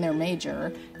do in their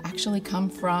major actually come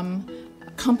from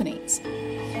companies.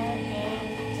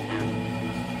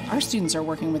 Our students are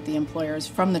working with the employers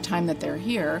from the time that they're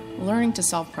here, learning to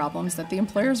solve problems that the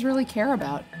employers really care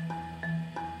about.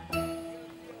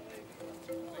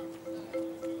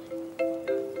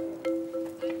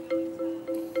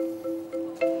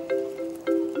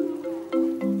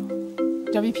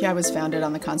 WPI was founded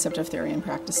on the concept of theory and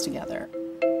practice together.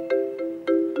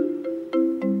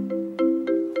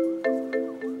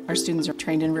 Our students are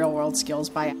trained in real-world skills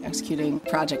by executing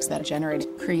projects that generate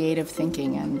creative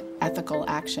thinking and ethical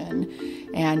action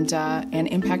and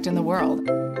impact in the world.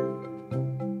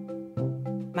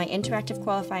 My interactive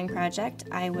qualifying project,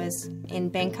 I was in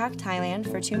Bangkok,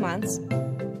 Thailand for 2 months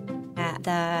at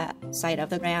the site of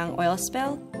the Rayong oil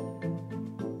spill.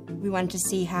 We wanted to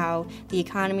see how the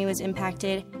economy was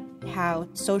impacted, how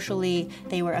socially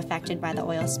they were affected by the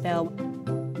oil spill.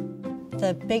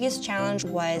 The biggest challenge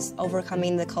was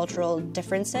overcoming the cultural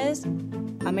differences.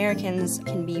 Americans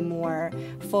can be more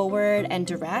forward and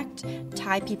direct.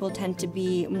 Thai people tend to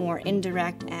be more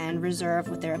indirect and reserved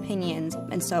with their opinions.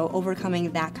 And so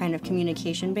overcoming that kind of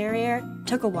communication barrier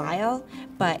took a while,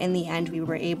 but in the end we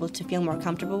were able to feel more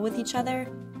comfortable with each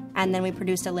other. And then we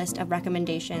produced a list of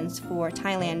recommendations for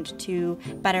Thailand to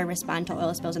better respond to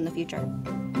oil spills in the future.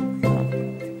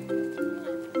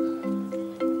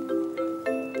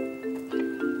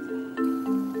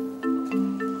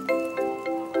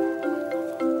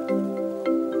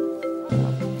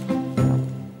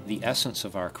 The essence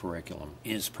of our curriculum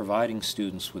is providing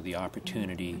students with the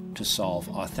opportunity to solve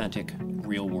authentic,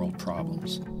 real-world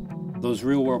problems. Those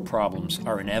real-world problems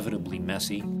are inevitably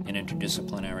messy and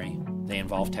interdisciplinary. They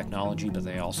involve technology, but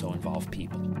they also involve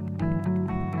people.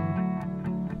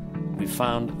 We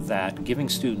found that giving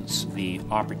students the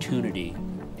opportunity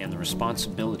and the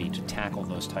responsibility to tackle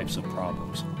those types of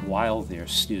problems while they're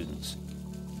students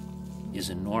is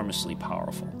enormously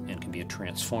powerful and can be a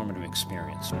transformative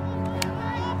experience.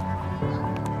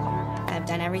 I've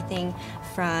done everything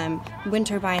from wind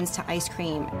turbines to ice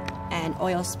cream and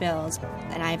oil spills,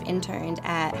 and I've interned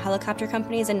at helicopter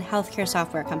companies and healthcare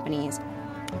software companies.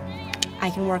 I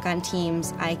can work on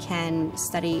teams. I can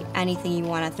study anything you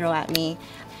want to throw at me.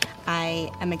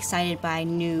 I am excited by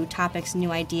new topics,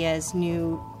 new ideas,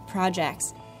 new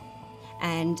projects.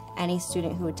 And any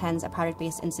student who attends a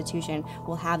project-based institution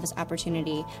will have this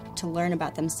opportunity to learn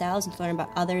about themselves and to learn about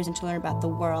others and to learn about the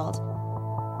world.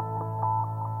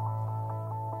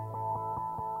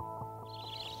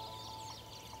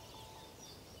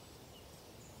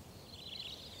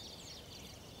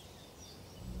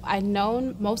 I'd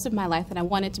known most of my life that I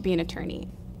wanted to be an attorney.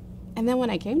 And then when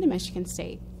I came to Michigan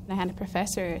State, I had a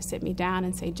professor sit me down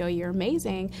and say, "Jo, you're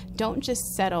amazing. Don't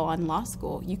just settle on law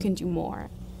school. You can do more."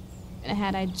 And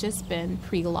had I just been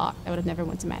pre-law, I would have never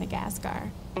went to Madagascar.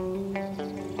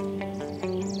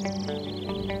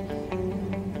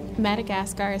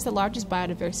 Madagascar is the largest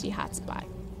biodiversity hotspot,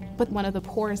 but one of the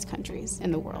poorest countries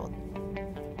in the world.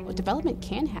 Development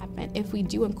can happen if we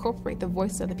do incorporate the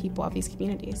voice of the people of these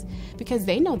communities, because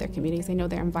they know their communities, they know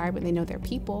their environment, they know their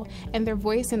people, and their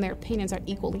voice and their opinions are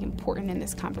equally important in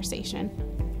this conversation.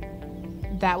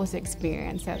 That was the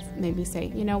experience that made me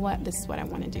say, you know what, this is what I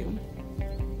want to do.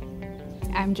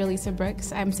 I'm Jaleesa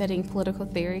Brooks. I'm studying political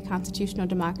theory, constitutional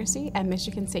democracy at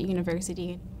Michigan State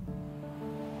University.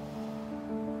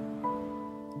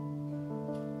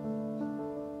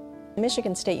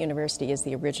 Michigan State University is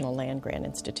the original land-grant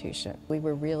institution. We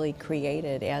were really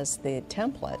created as the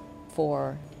template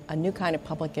for a new kind of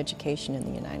public education in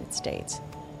the United States.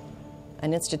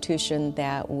 An institution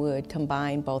that would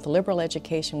combine both liberal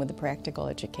education with the practical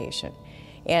education.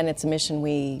 And it's a mission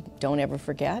we don't ever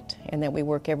forget and that we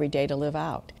work every day to live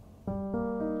out.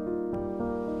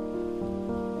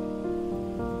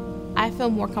 I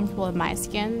feel more comfortable in my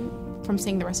skin from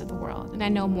seeing the rest of the world, and I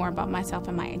know more about myself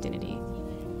and my identity.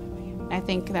 I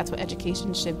think that's what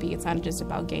education should be. It's not just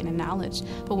about gaining knowledge,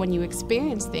 but when you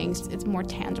experience things, it's more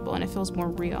tangible and it feels more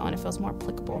real and it feels more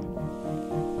applicable.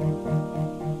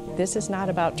 This is not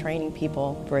about training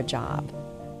people for a job.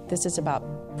 This is about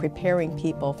preparing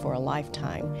people for a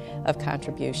lifetime of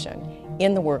contribution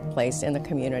in the workplace, in the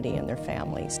community, and their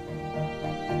families.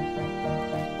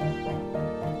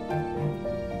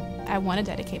 I want to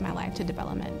dedicate my life to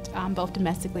development, both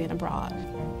domestically and abroad.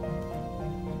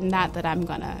 Not that I'm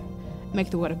going to make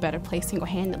the world a better place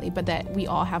single-handedly, but that we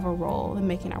all have a role in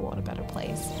making our world a better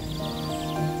place.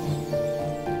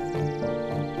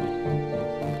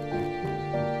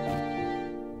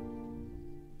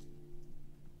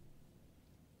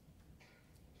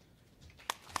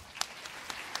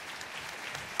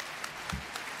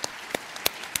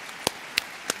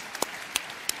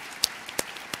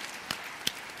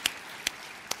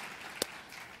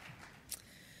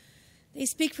 They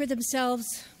speak for themselves,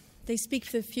 they speak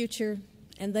for the future,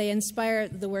 and they inspire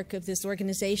the work of this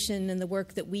organization and the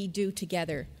work that we do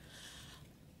together.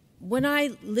 When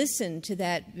I listen to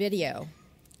that video,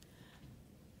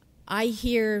 I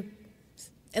hear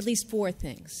at least four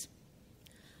things.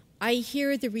 I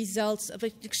hear the results of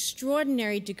an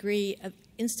extraordinary degree of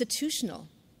institutional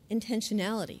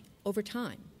intentionality over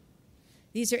time.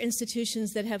 These are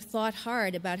institutions that have thought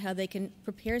hard about how they can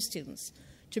prepare students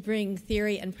to bring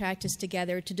theory and practice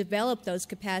together, to develop those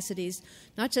capacities,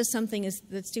 not just something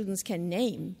that students can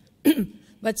name,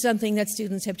 but something that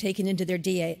students have taken into their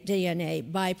DNA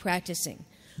by practicing,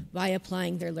 by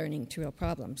applying their learning to real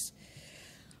problems.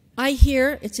 I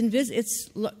hear,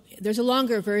 there's a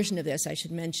longer version of this, I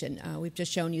should mention. We've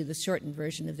just shown you the shortened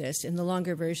version of this. In the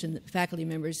longer version, faculty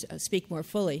members speak more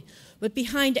fully. But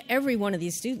behind every one of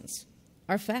these students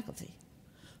are faculty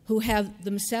who have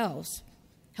themselves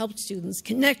helped students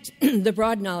connect the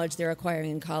broad knowledge they're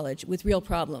acquiring in college with real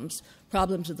problems,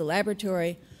 problems of the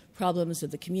laboratory, problems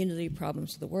of the community,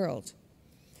 problems of the world.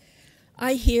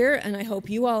 I hear, and I hope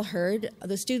you all heard,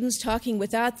 the students talking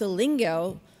without the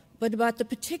lingo, but about the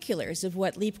particulars of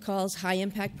what LEAP calls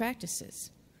high-impact practices.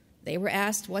 They were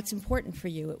asked, what's important for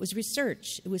you? It was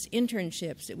research, it was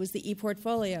internships, it was the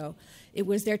e-portfolio, it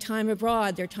was their time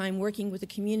abroad, their time working with the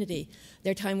community,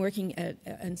 their time working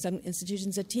in some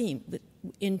institutions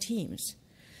in teams.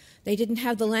 They didn't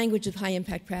have the language of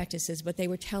high-impact practices, but they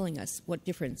were telling us what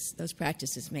difference those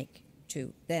practices make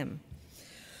to them.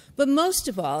 But most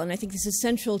of all, and I think this is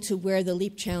central to where the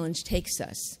LEAP Challenge takes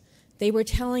us, they were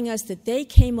telling us that they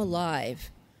came alive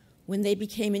when they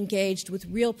became engaged with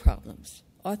real problems,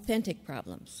 authentic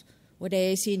problems, what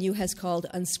AAC&U has called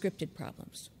unscripted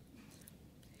problems.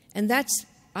 And that's,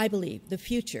 I believe, the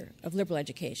future of liberal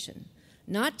education.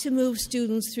 Not to move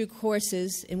students through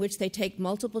courses in which they take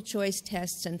multiple choice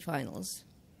tests and finals,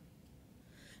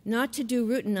 not to do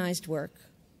routinized work,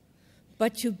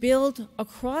 but to build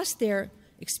across their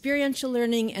experiential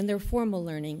learning and their formal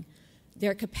learning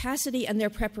their capacity and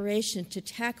their preparation to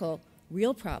tackle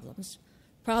real problems,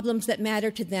 problems that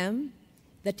matter to them,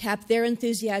 that tap their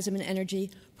enthusiasm and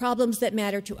energy, problems that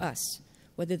matter to us,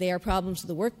 whether they are problems of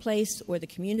the workplace or the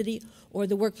community, or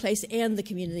the workplace and the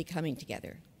community coming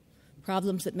together,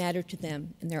 problems that matter to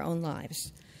them in their own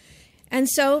lives. And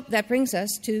so that brings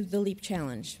us to the LEAP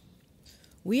Challenge.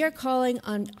 We are calling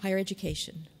on higher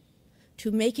education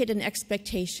to make it an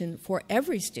expectation for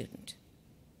every student,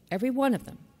 every one of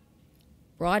them,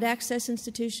 broad access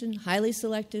institution, highly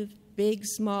selective, big,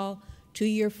 small,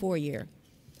 2-year, 4-year,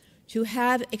 to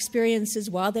have experiences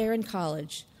while they're in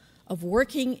college of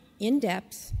working in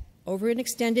depth over an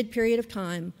extended period of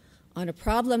time on a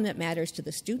problem that matters to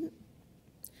the student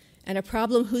and a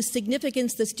problem whose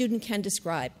significance the student can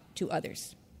describe to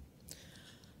others.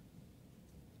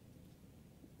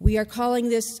 We are calling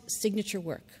this signature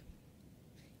work.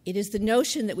 It is the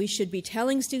notion that we should be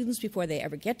telling students before they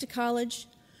ever get to college,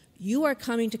 you are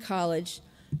coming to college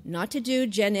not to do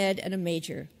gen ed and a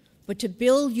major, but to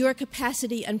build your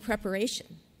capacity and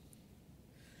preparation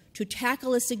to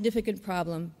tackle a significant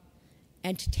problem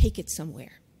and to take it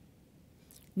somewhere.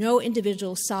 No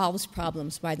individual solves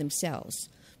problems by themselves,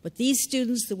 but these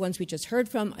students, the ones we just heard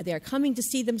from, they are coming to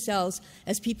see themselves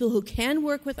as people who can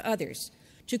work with others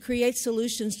to create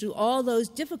solutions to all those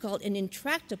difficult and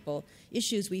intractable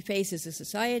issues we face as a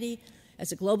society,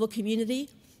 as a global community,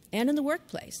 and in the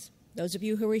workplace. Those of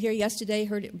you who were here yesterday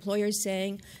heard employers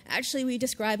saying, actually, we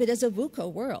describe it as a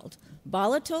VUCA world.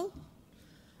 Volatile,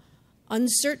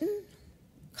 uncertain,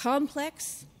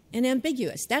 complex, and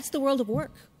ambiguous. That's the world of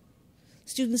work.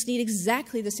 Students need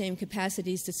exactly the same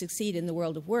capacities to succeed in the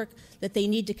world of work that they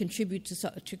need to contribute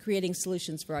to creating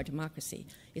solutions for our democracy.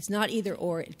 It's not either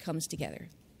or, it comes together.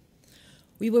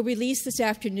 We will release this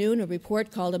afternoon a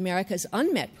report called America's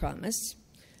Unmet Promise,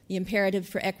 the imperative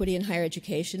for equity in higher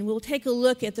education. We'll take a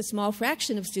look at the small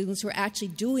fraction of students who are actually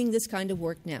doing this kind of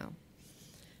work now.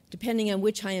 depending on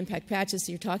which high-impact practice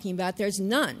you're talking about, there's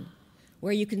none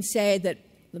where you can say that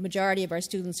the majority of our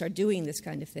students are doing this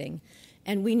kind of thing.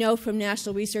 And we know from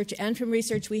national research and from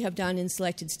research we have done in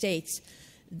selected states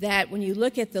that when you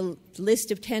look at the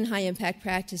list of 10 high-impact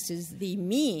practices, the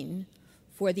mean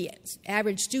for the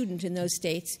average student in those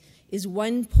states is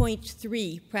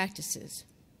 1.3 practices.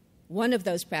 One of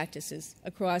those practices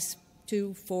across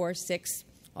 2, 4, 6,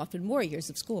 often more years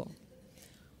of school.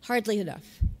 Hardly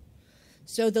enough.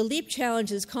 So the LEAP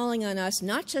challenge is calling on us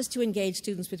not just to engage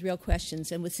students with real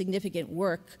questions and with significant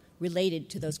work related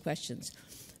to those questions,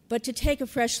 but to take a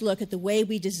fresh look at the way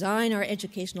we design our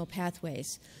educational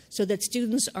pathways so that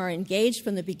students are engaged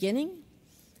from the beginning.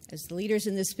 As the leaders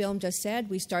in this film just said,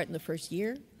 we start in the first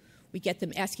year. We get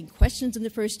them asking questions in the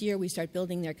first year. We start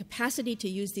building their capacity to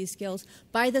use these skills.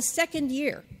 By the second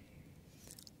year,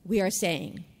 we are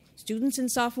saying students in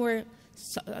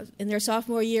their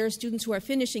sophomore year, students who are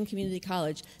finishing community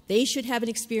college, they should have an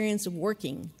experience of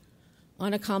working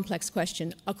on a complex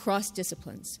question across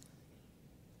disciplines.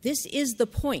 This is the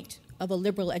point of a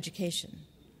liberal education.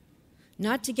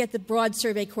 Not to get the broad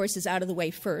survey courses out of the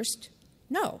way first.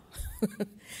 No.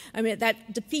 I mean,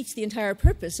 that defeats the entire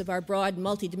purpose of our broad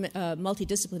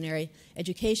multidisciplinary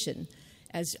education.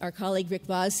 As our colleague Rick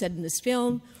Voss said in this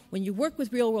film, when you work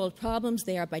with real-world problems,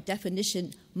 they are by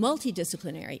definition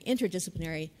multidisciplinary,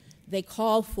 interdisciplinary. They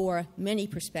call for many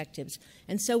perspectives.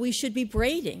 And so we should be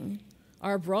braiding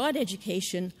our broad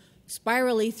education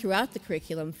spirally throughout the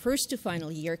curriculum, first to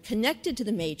final year, connected to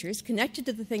the majors, connected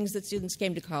to the things that students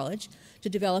came to college to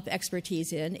develop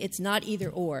expertise in. It's not either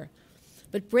or.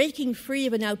 But breaking free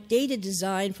of an outdated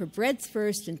design for breadth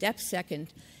first and depth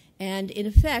second, and in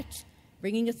effect,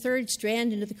 bringing a third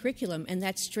strand into the curriculum, and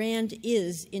that strand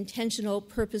is intentional,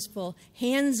 purposeful,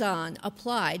 hands-on,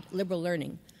 applied liberal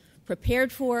learning,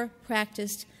 prepared for,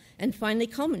 practiced, and finally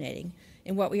culminating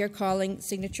in what we are calling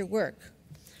signature work.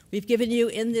 We've given you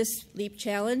in this LEAP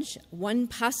challenge one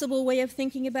possible way of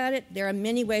thinking about it. There are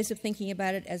many ways of thinking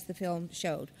about it, as the film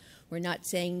showed. We're not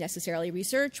saying necessarily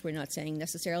research. We're not saying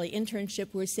necessarily internship.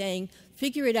 We're saying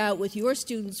figure it out with your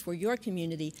students for your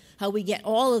community, how we get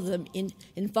all of them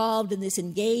involved in this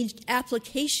engaged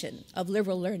application of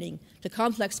liberal learning to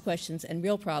complex questions and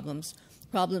real problems,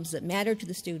 problems that matter to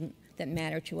the student, that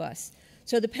matter to us.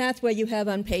 So the pathway you have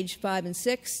on page 5 and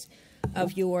 6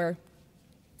 of your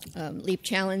LEAP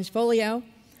Challenge folio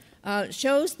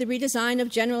shows the redesign of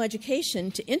general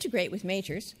education to integrate with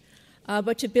majors,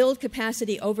 but to build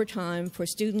capacity over time for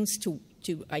students to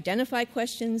identify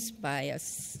questions by a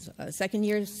second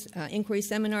year's inquiry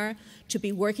seminar, to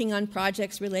be working on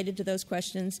projects related to those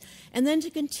questions, and then to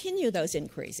continue those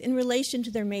inquiries in relation to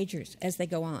their majors as they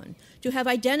go on, to have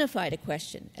identified a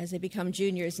question as they become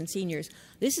juniors and seniors.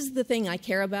 This is the thing I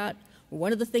care about, or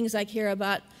one of the things I care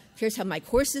about. Here's how my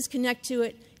courses connect to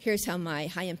it. Here's how my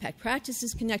high-impact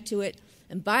practices connect to it.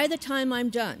 And by the time I'm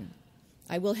done,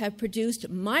 I will have produced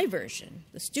my version,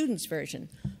 the student's version,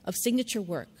 of signature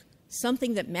work,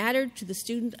 something that mattered to the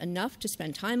student enough to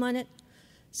spend time on it,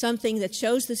 something that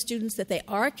shows the students that they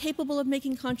are capable of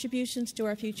making contributions to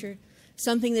our future,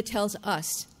 something that tells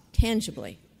us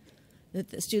tangibly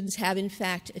that the students have in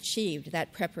fact achieved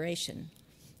that preparation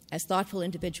as thoughtful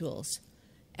individuals,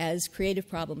 as creative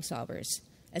problem solvers,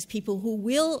 as people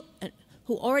who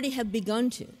already have begun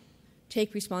to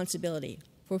take responsibility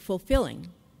for fulfilling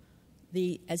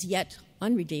the as yet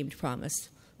unredeemed promise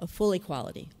of full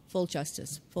equality, full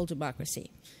justice, full democracy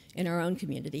in our own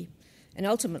community and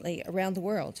ultimately around the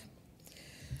world.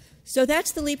 So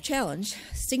that's the LEAP Challenge.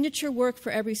 Signature work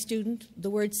for every student, the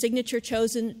word signature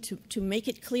chosen to make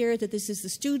it clear that this is the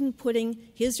student putting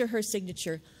his or her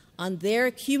signature on their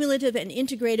cumulative and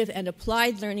integrative and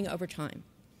applied learning over time.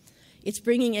 It's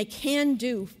bringing a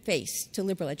can-do face to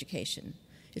liberal education.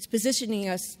 It's positioning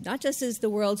us not just as the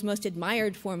world's most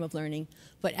admired form of learning,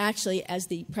 but actually as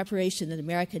the preparation that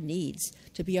America needs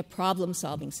to be a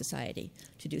problem-solving society,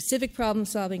 to do civic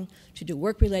problem-solving, to do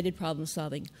work-related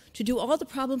problem-solving, to do all the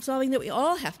problem-solving that we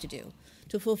all have to do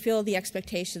to fulfill the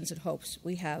expectations and hopes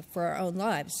we have for our own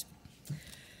lives.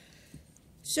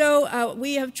 So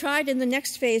we have tried in the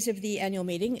next phase of the annual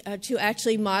meeting to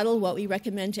actually model what we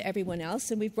recommend to everyone else,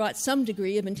 and we've brought some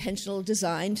degree of intentional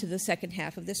design to the second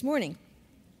half of this morning.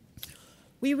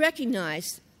 We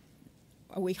recognize,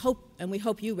 or we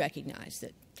hope you recognize,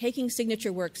 that taking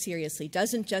signature work seriously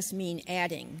doesn't just mean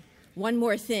adding one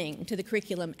more thing to the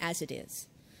curriculum as it is.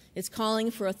 It's calling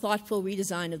for a thoughtful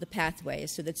redesign of the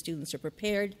pathways so that students are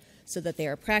prepared, so that they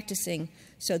are practicing,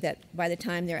 so that by the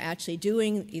time they're actually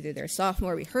doing either their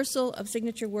sophomore rehearsal of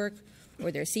signature work or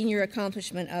their senior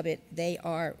accomplishment of it, they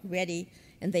are ready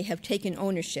and they have taken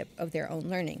ownership of their own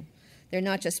learning. They're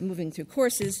not just moving through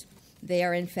courses, they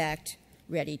are in fact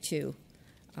ready to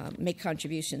make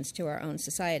contributions to our own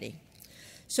society.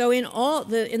 So in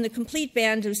the complete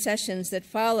band of sessions that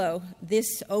follow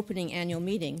this opening annual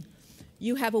meeting,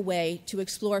 you have a way to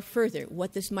explore further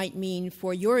what this might mean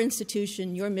for your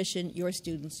institution, your mission, your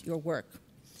students, your work.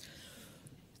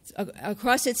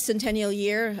 Across its centennial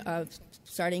year,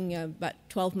 starting about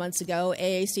 12 months ago,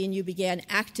 AAC&U began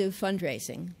active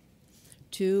fundraising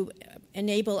to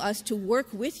enable us to work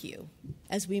with you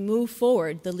as we move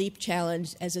forward the LEAP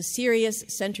Challenge as a serious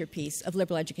centerpiece of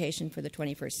liberal education for the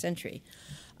 21st century.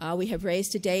 We have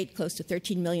raised to date close to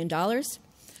 $13 million.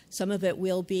 Some of it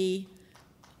will be...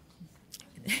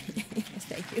 Yes,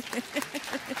 thank you.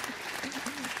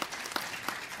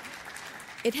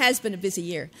 It has been a busy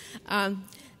year.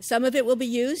 Some of it will be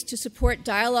used to support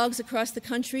dialogues across the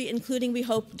country, including, we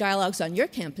hope, dialogues on your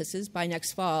campuses by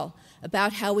next fall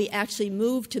about how we actually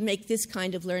move to make this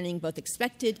kind of learning both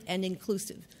expected and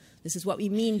inclusive. This is what we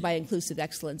mean by inclusive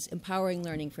excellence, empowering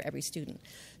learning for every student.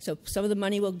 So some of the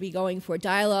money will be going for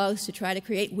dialogues to try to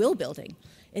create will building,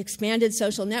 expanded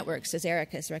social networks, as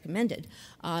Eric has recommended,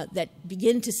 that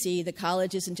begin to see the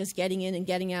college isn't just getting in and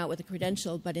getting out with a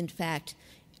credential, but in fact,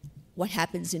 what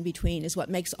happens in between is what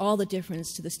makes all the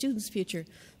difference to the student's future,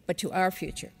 but to our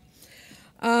future.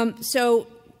 So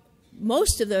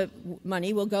most of the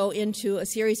money will go into a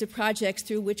series of projects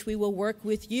through which we will work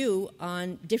with you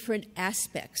on different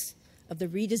aspects of the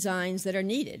redesigns that are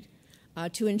needed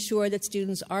to ensure that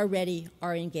students are ready,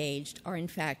 are engaged, are in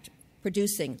fact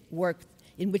producing work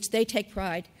in which they take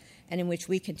pride and in which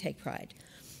we can take pride.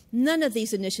 None of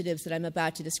these initiatives that I'm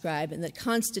about to describe and that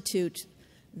constitute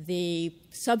the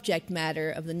subject matter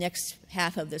of the next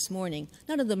half of this morning,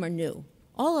 none of them are new.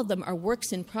 All of them are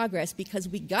works in progress because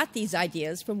we got these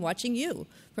ideas from watching you,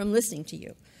 from listening to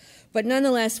you. But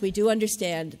nonetheless, we do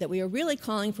understand that we are really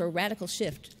calling for a radical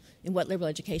shift in what liberal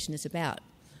education is about.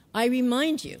 I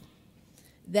remind you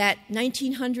that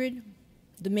 1900,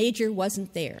 the major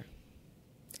wasn't there.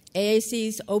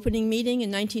 AAC's opening meeting in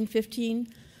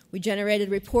 1915, we generated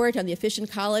a report on the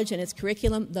efficient college and its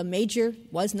curriculum. The major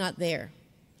was not there.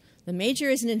 The major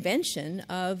is an invention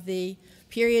of the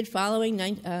period following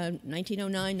 1909,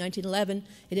 1911.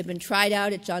 It had been tried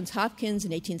out at Johns Hopkins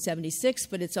in 1876,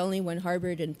 but it's only when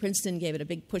Harvard and Princeton gave it a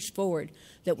big push forward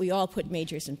that we all put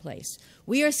majors in place.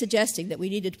 We are suggesting that we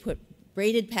needed to put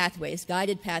braided pathways,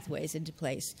 guided pathways into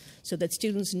place so that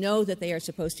students know that they are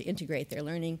supposed to integrate their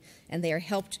learning and they are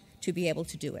helped to be able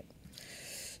to do it.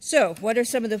 So what are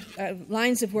some of the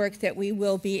lines of work that we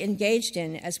will be engaged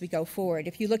in as we go forward?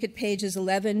 If you look at pages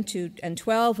 11 and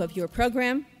 12 of your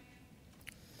program,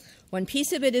 one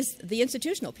piece of it is the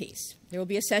institutional piece. There will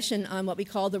be a session on what we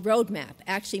call the roadmap,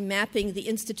 actually mapping the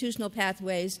institutional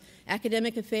pathways,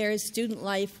 academic affairs, student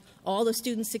life, all the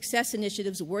student success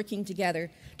initiatives working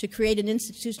together to create an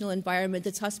institutional environment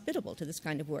that's hospitable to this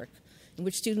kind of work, in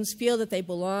which students feel that they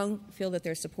belong, feel that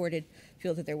they're supported,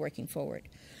 feel that they're working forward.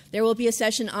 There will be a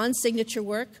session on signature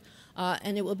work,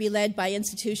 and it will be led by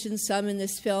institutions, some in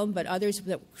this film, but others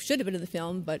that should have been in the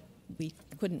film, but we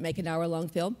couldn't make an hour-long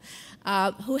film,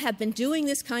 who have been doing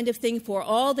this kind of thing for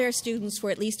all their students for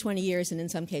at least 20 years, and in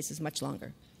some cases much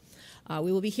longer.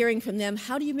 We will be hearing from them,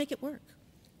 how do you make it work?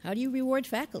 How do you reward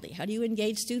faculty? How do you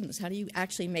engage students? How do you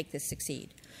actually make this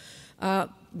succeed?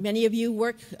 Many of you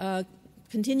work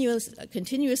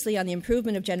continuously on the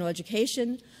improvement of general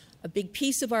education. A big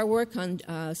piece of our work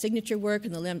on signature work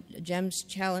and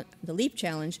the LEAP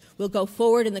Challenge will go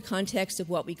forward in the context of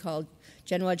what we call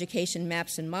general education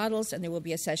maps and models, and there will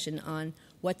be a session on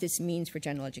what this means for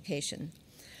general education.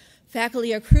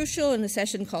 Faculty are crucial in the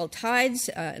session called Tides,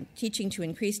 Teaching to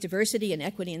Increase Diversity and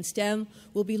Equity in STEM.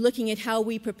 We'll be looking at how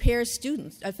we prepare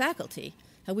faculty,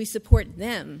 how we support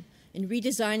them in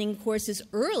redesigning courses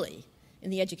early in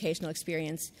the educational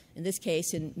experience, in this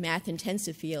case in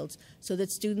math-intensive fields, so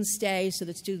that students stay, so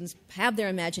that students have their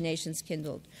imaginations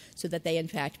kindled, so that they in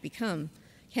fact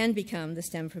can become the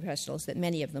STEM professionals that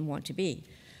many of them want to be.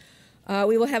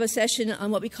 We will have a session on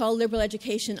what we call liberal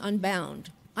education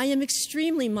unbound. I am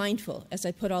extremely mindful, as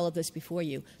I put all of this before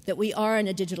you, that we are in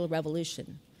a digital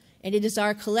revolution, and it is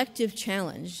our collective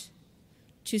challenge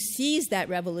to seize that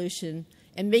revolution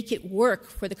and make it work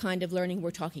for the kind of learning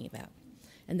we're talking about.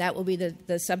 And that will be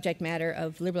the subject matter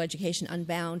of Liberal Education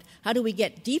Unbound. How do we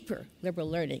get deeper liberal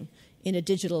learning in a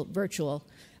digital, virtual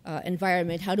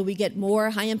environment? How do we get more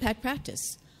high-impact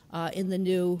practice in the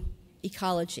new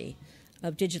ecology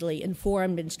of digitally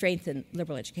informed and strengthened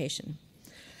liberal education?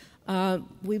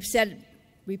 We've said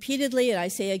repeatedly, and I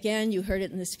say again, you heard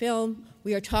it in this film,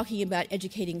 we are talking about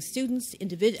educating students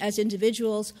as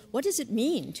individuals. What does it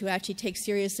mean to actually take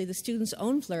seriously the student's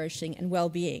own flourishing and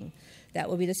well-being? That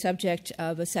will be the subject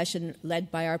of a session led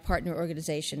by our partner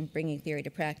organization, Bringing Theory to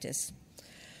Practice.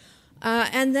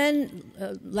 And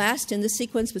then last in the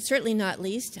sequence, but certainly not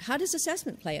least, how does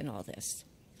assessment play in all this?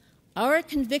 Our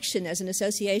conviction as an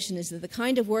association is that the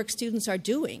kind of work students are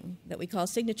doing, that we call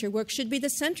signature work, should be the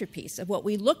centerpiece of what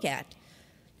we look at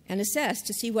and assess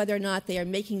to see whether or not they are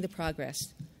making the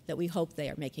progress that we hope they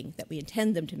are making, that we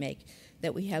intend them to make,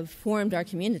 that we have formed our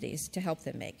communities to help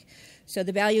them make. So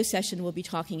the value session will be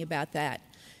talking about that.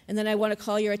 And then I want to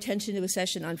call your attention to a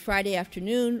session on Friday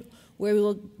afternoon where we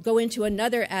will go into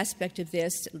another aspect of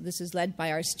this. This is led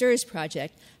by our STIRS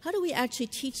project. How do we actually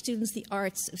teach students the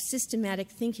arts of systematic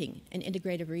thinking and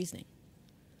integrative reasoning?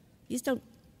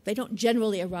 They don't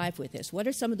generally arrive with this. What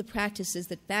are some of the practices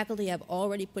that faculty have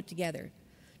already put together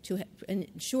to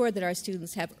ensure that our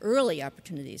students have early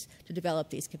opportunities to develop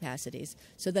these capacities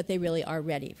so that they really are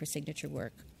ready for signature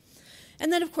work?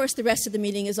 And then, of course, the rest of the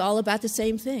meeting is all about the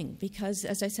same thing because,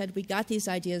 as I said, we got these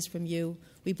ideas from you.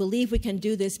 We believe we can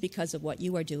do this because of what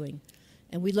you are doing.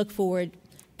 And we look forward,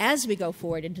 as we go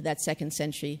forward into that second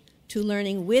century, to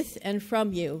learning with and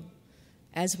from you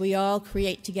as we all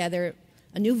create together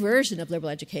a new version of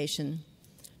liberal education,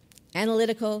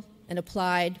 analytical and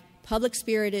applied,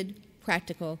 public-spirited,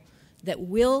 practical, that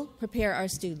will prepare our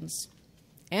students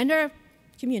and our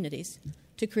communities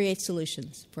to create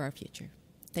solutions for our future.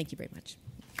 Thank you very much.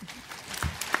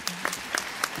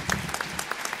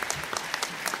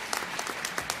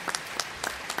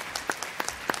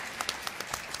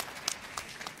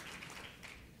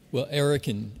 Well, Eric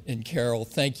and Carol,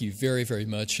 thank you very, very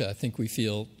much. I think we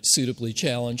feel suitably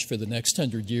challenged for the next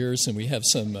 100 years, and we have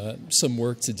some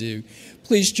work to do.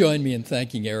 Please join me in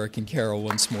thanking Eric and Carol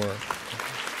once more.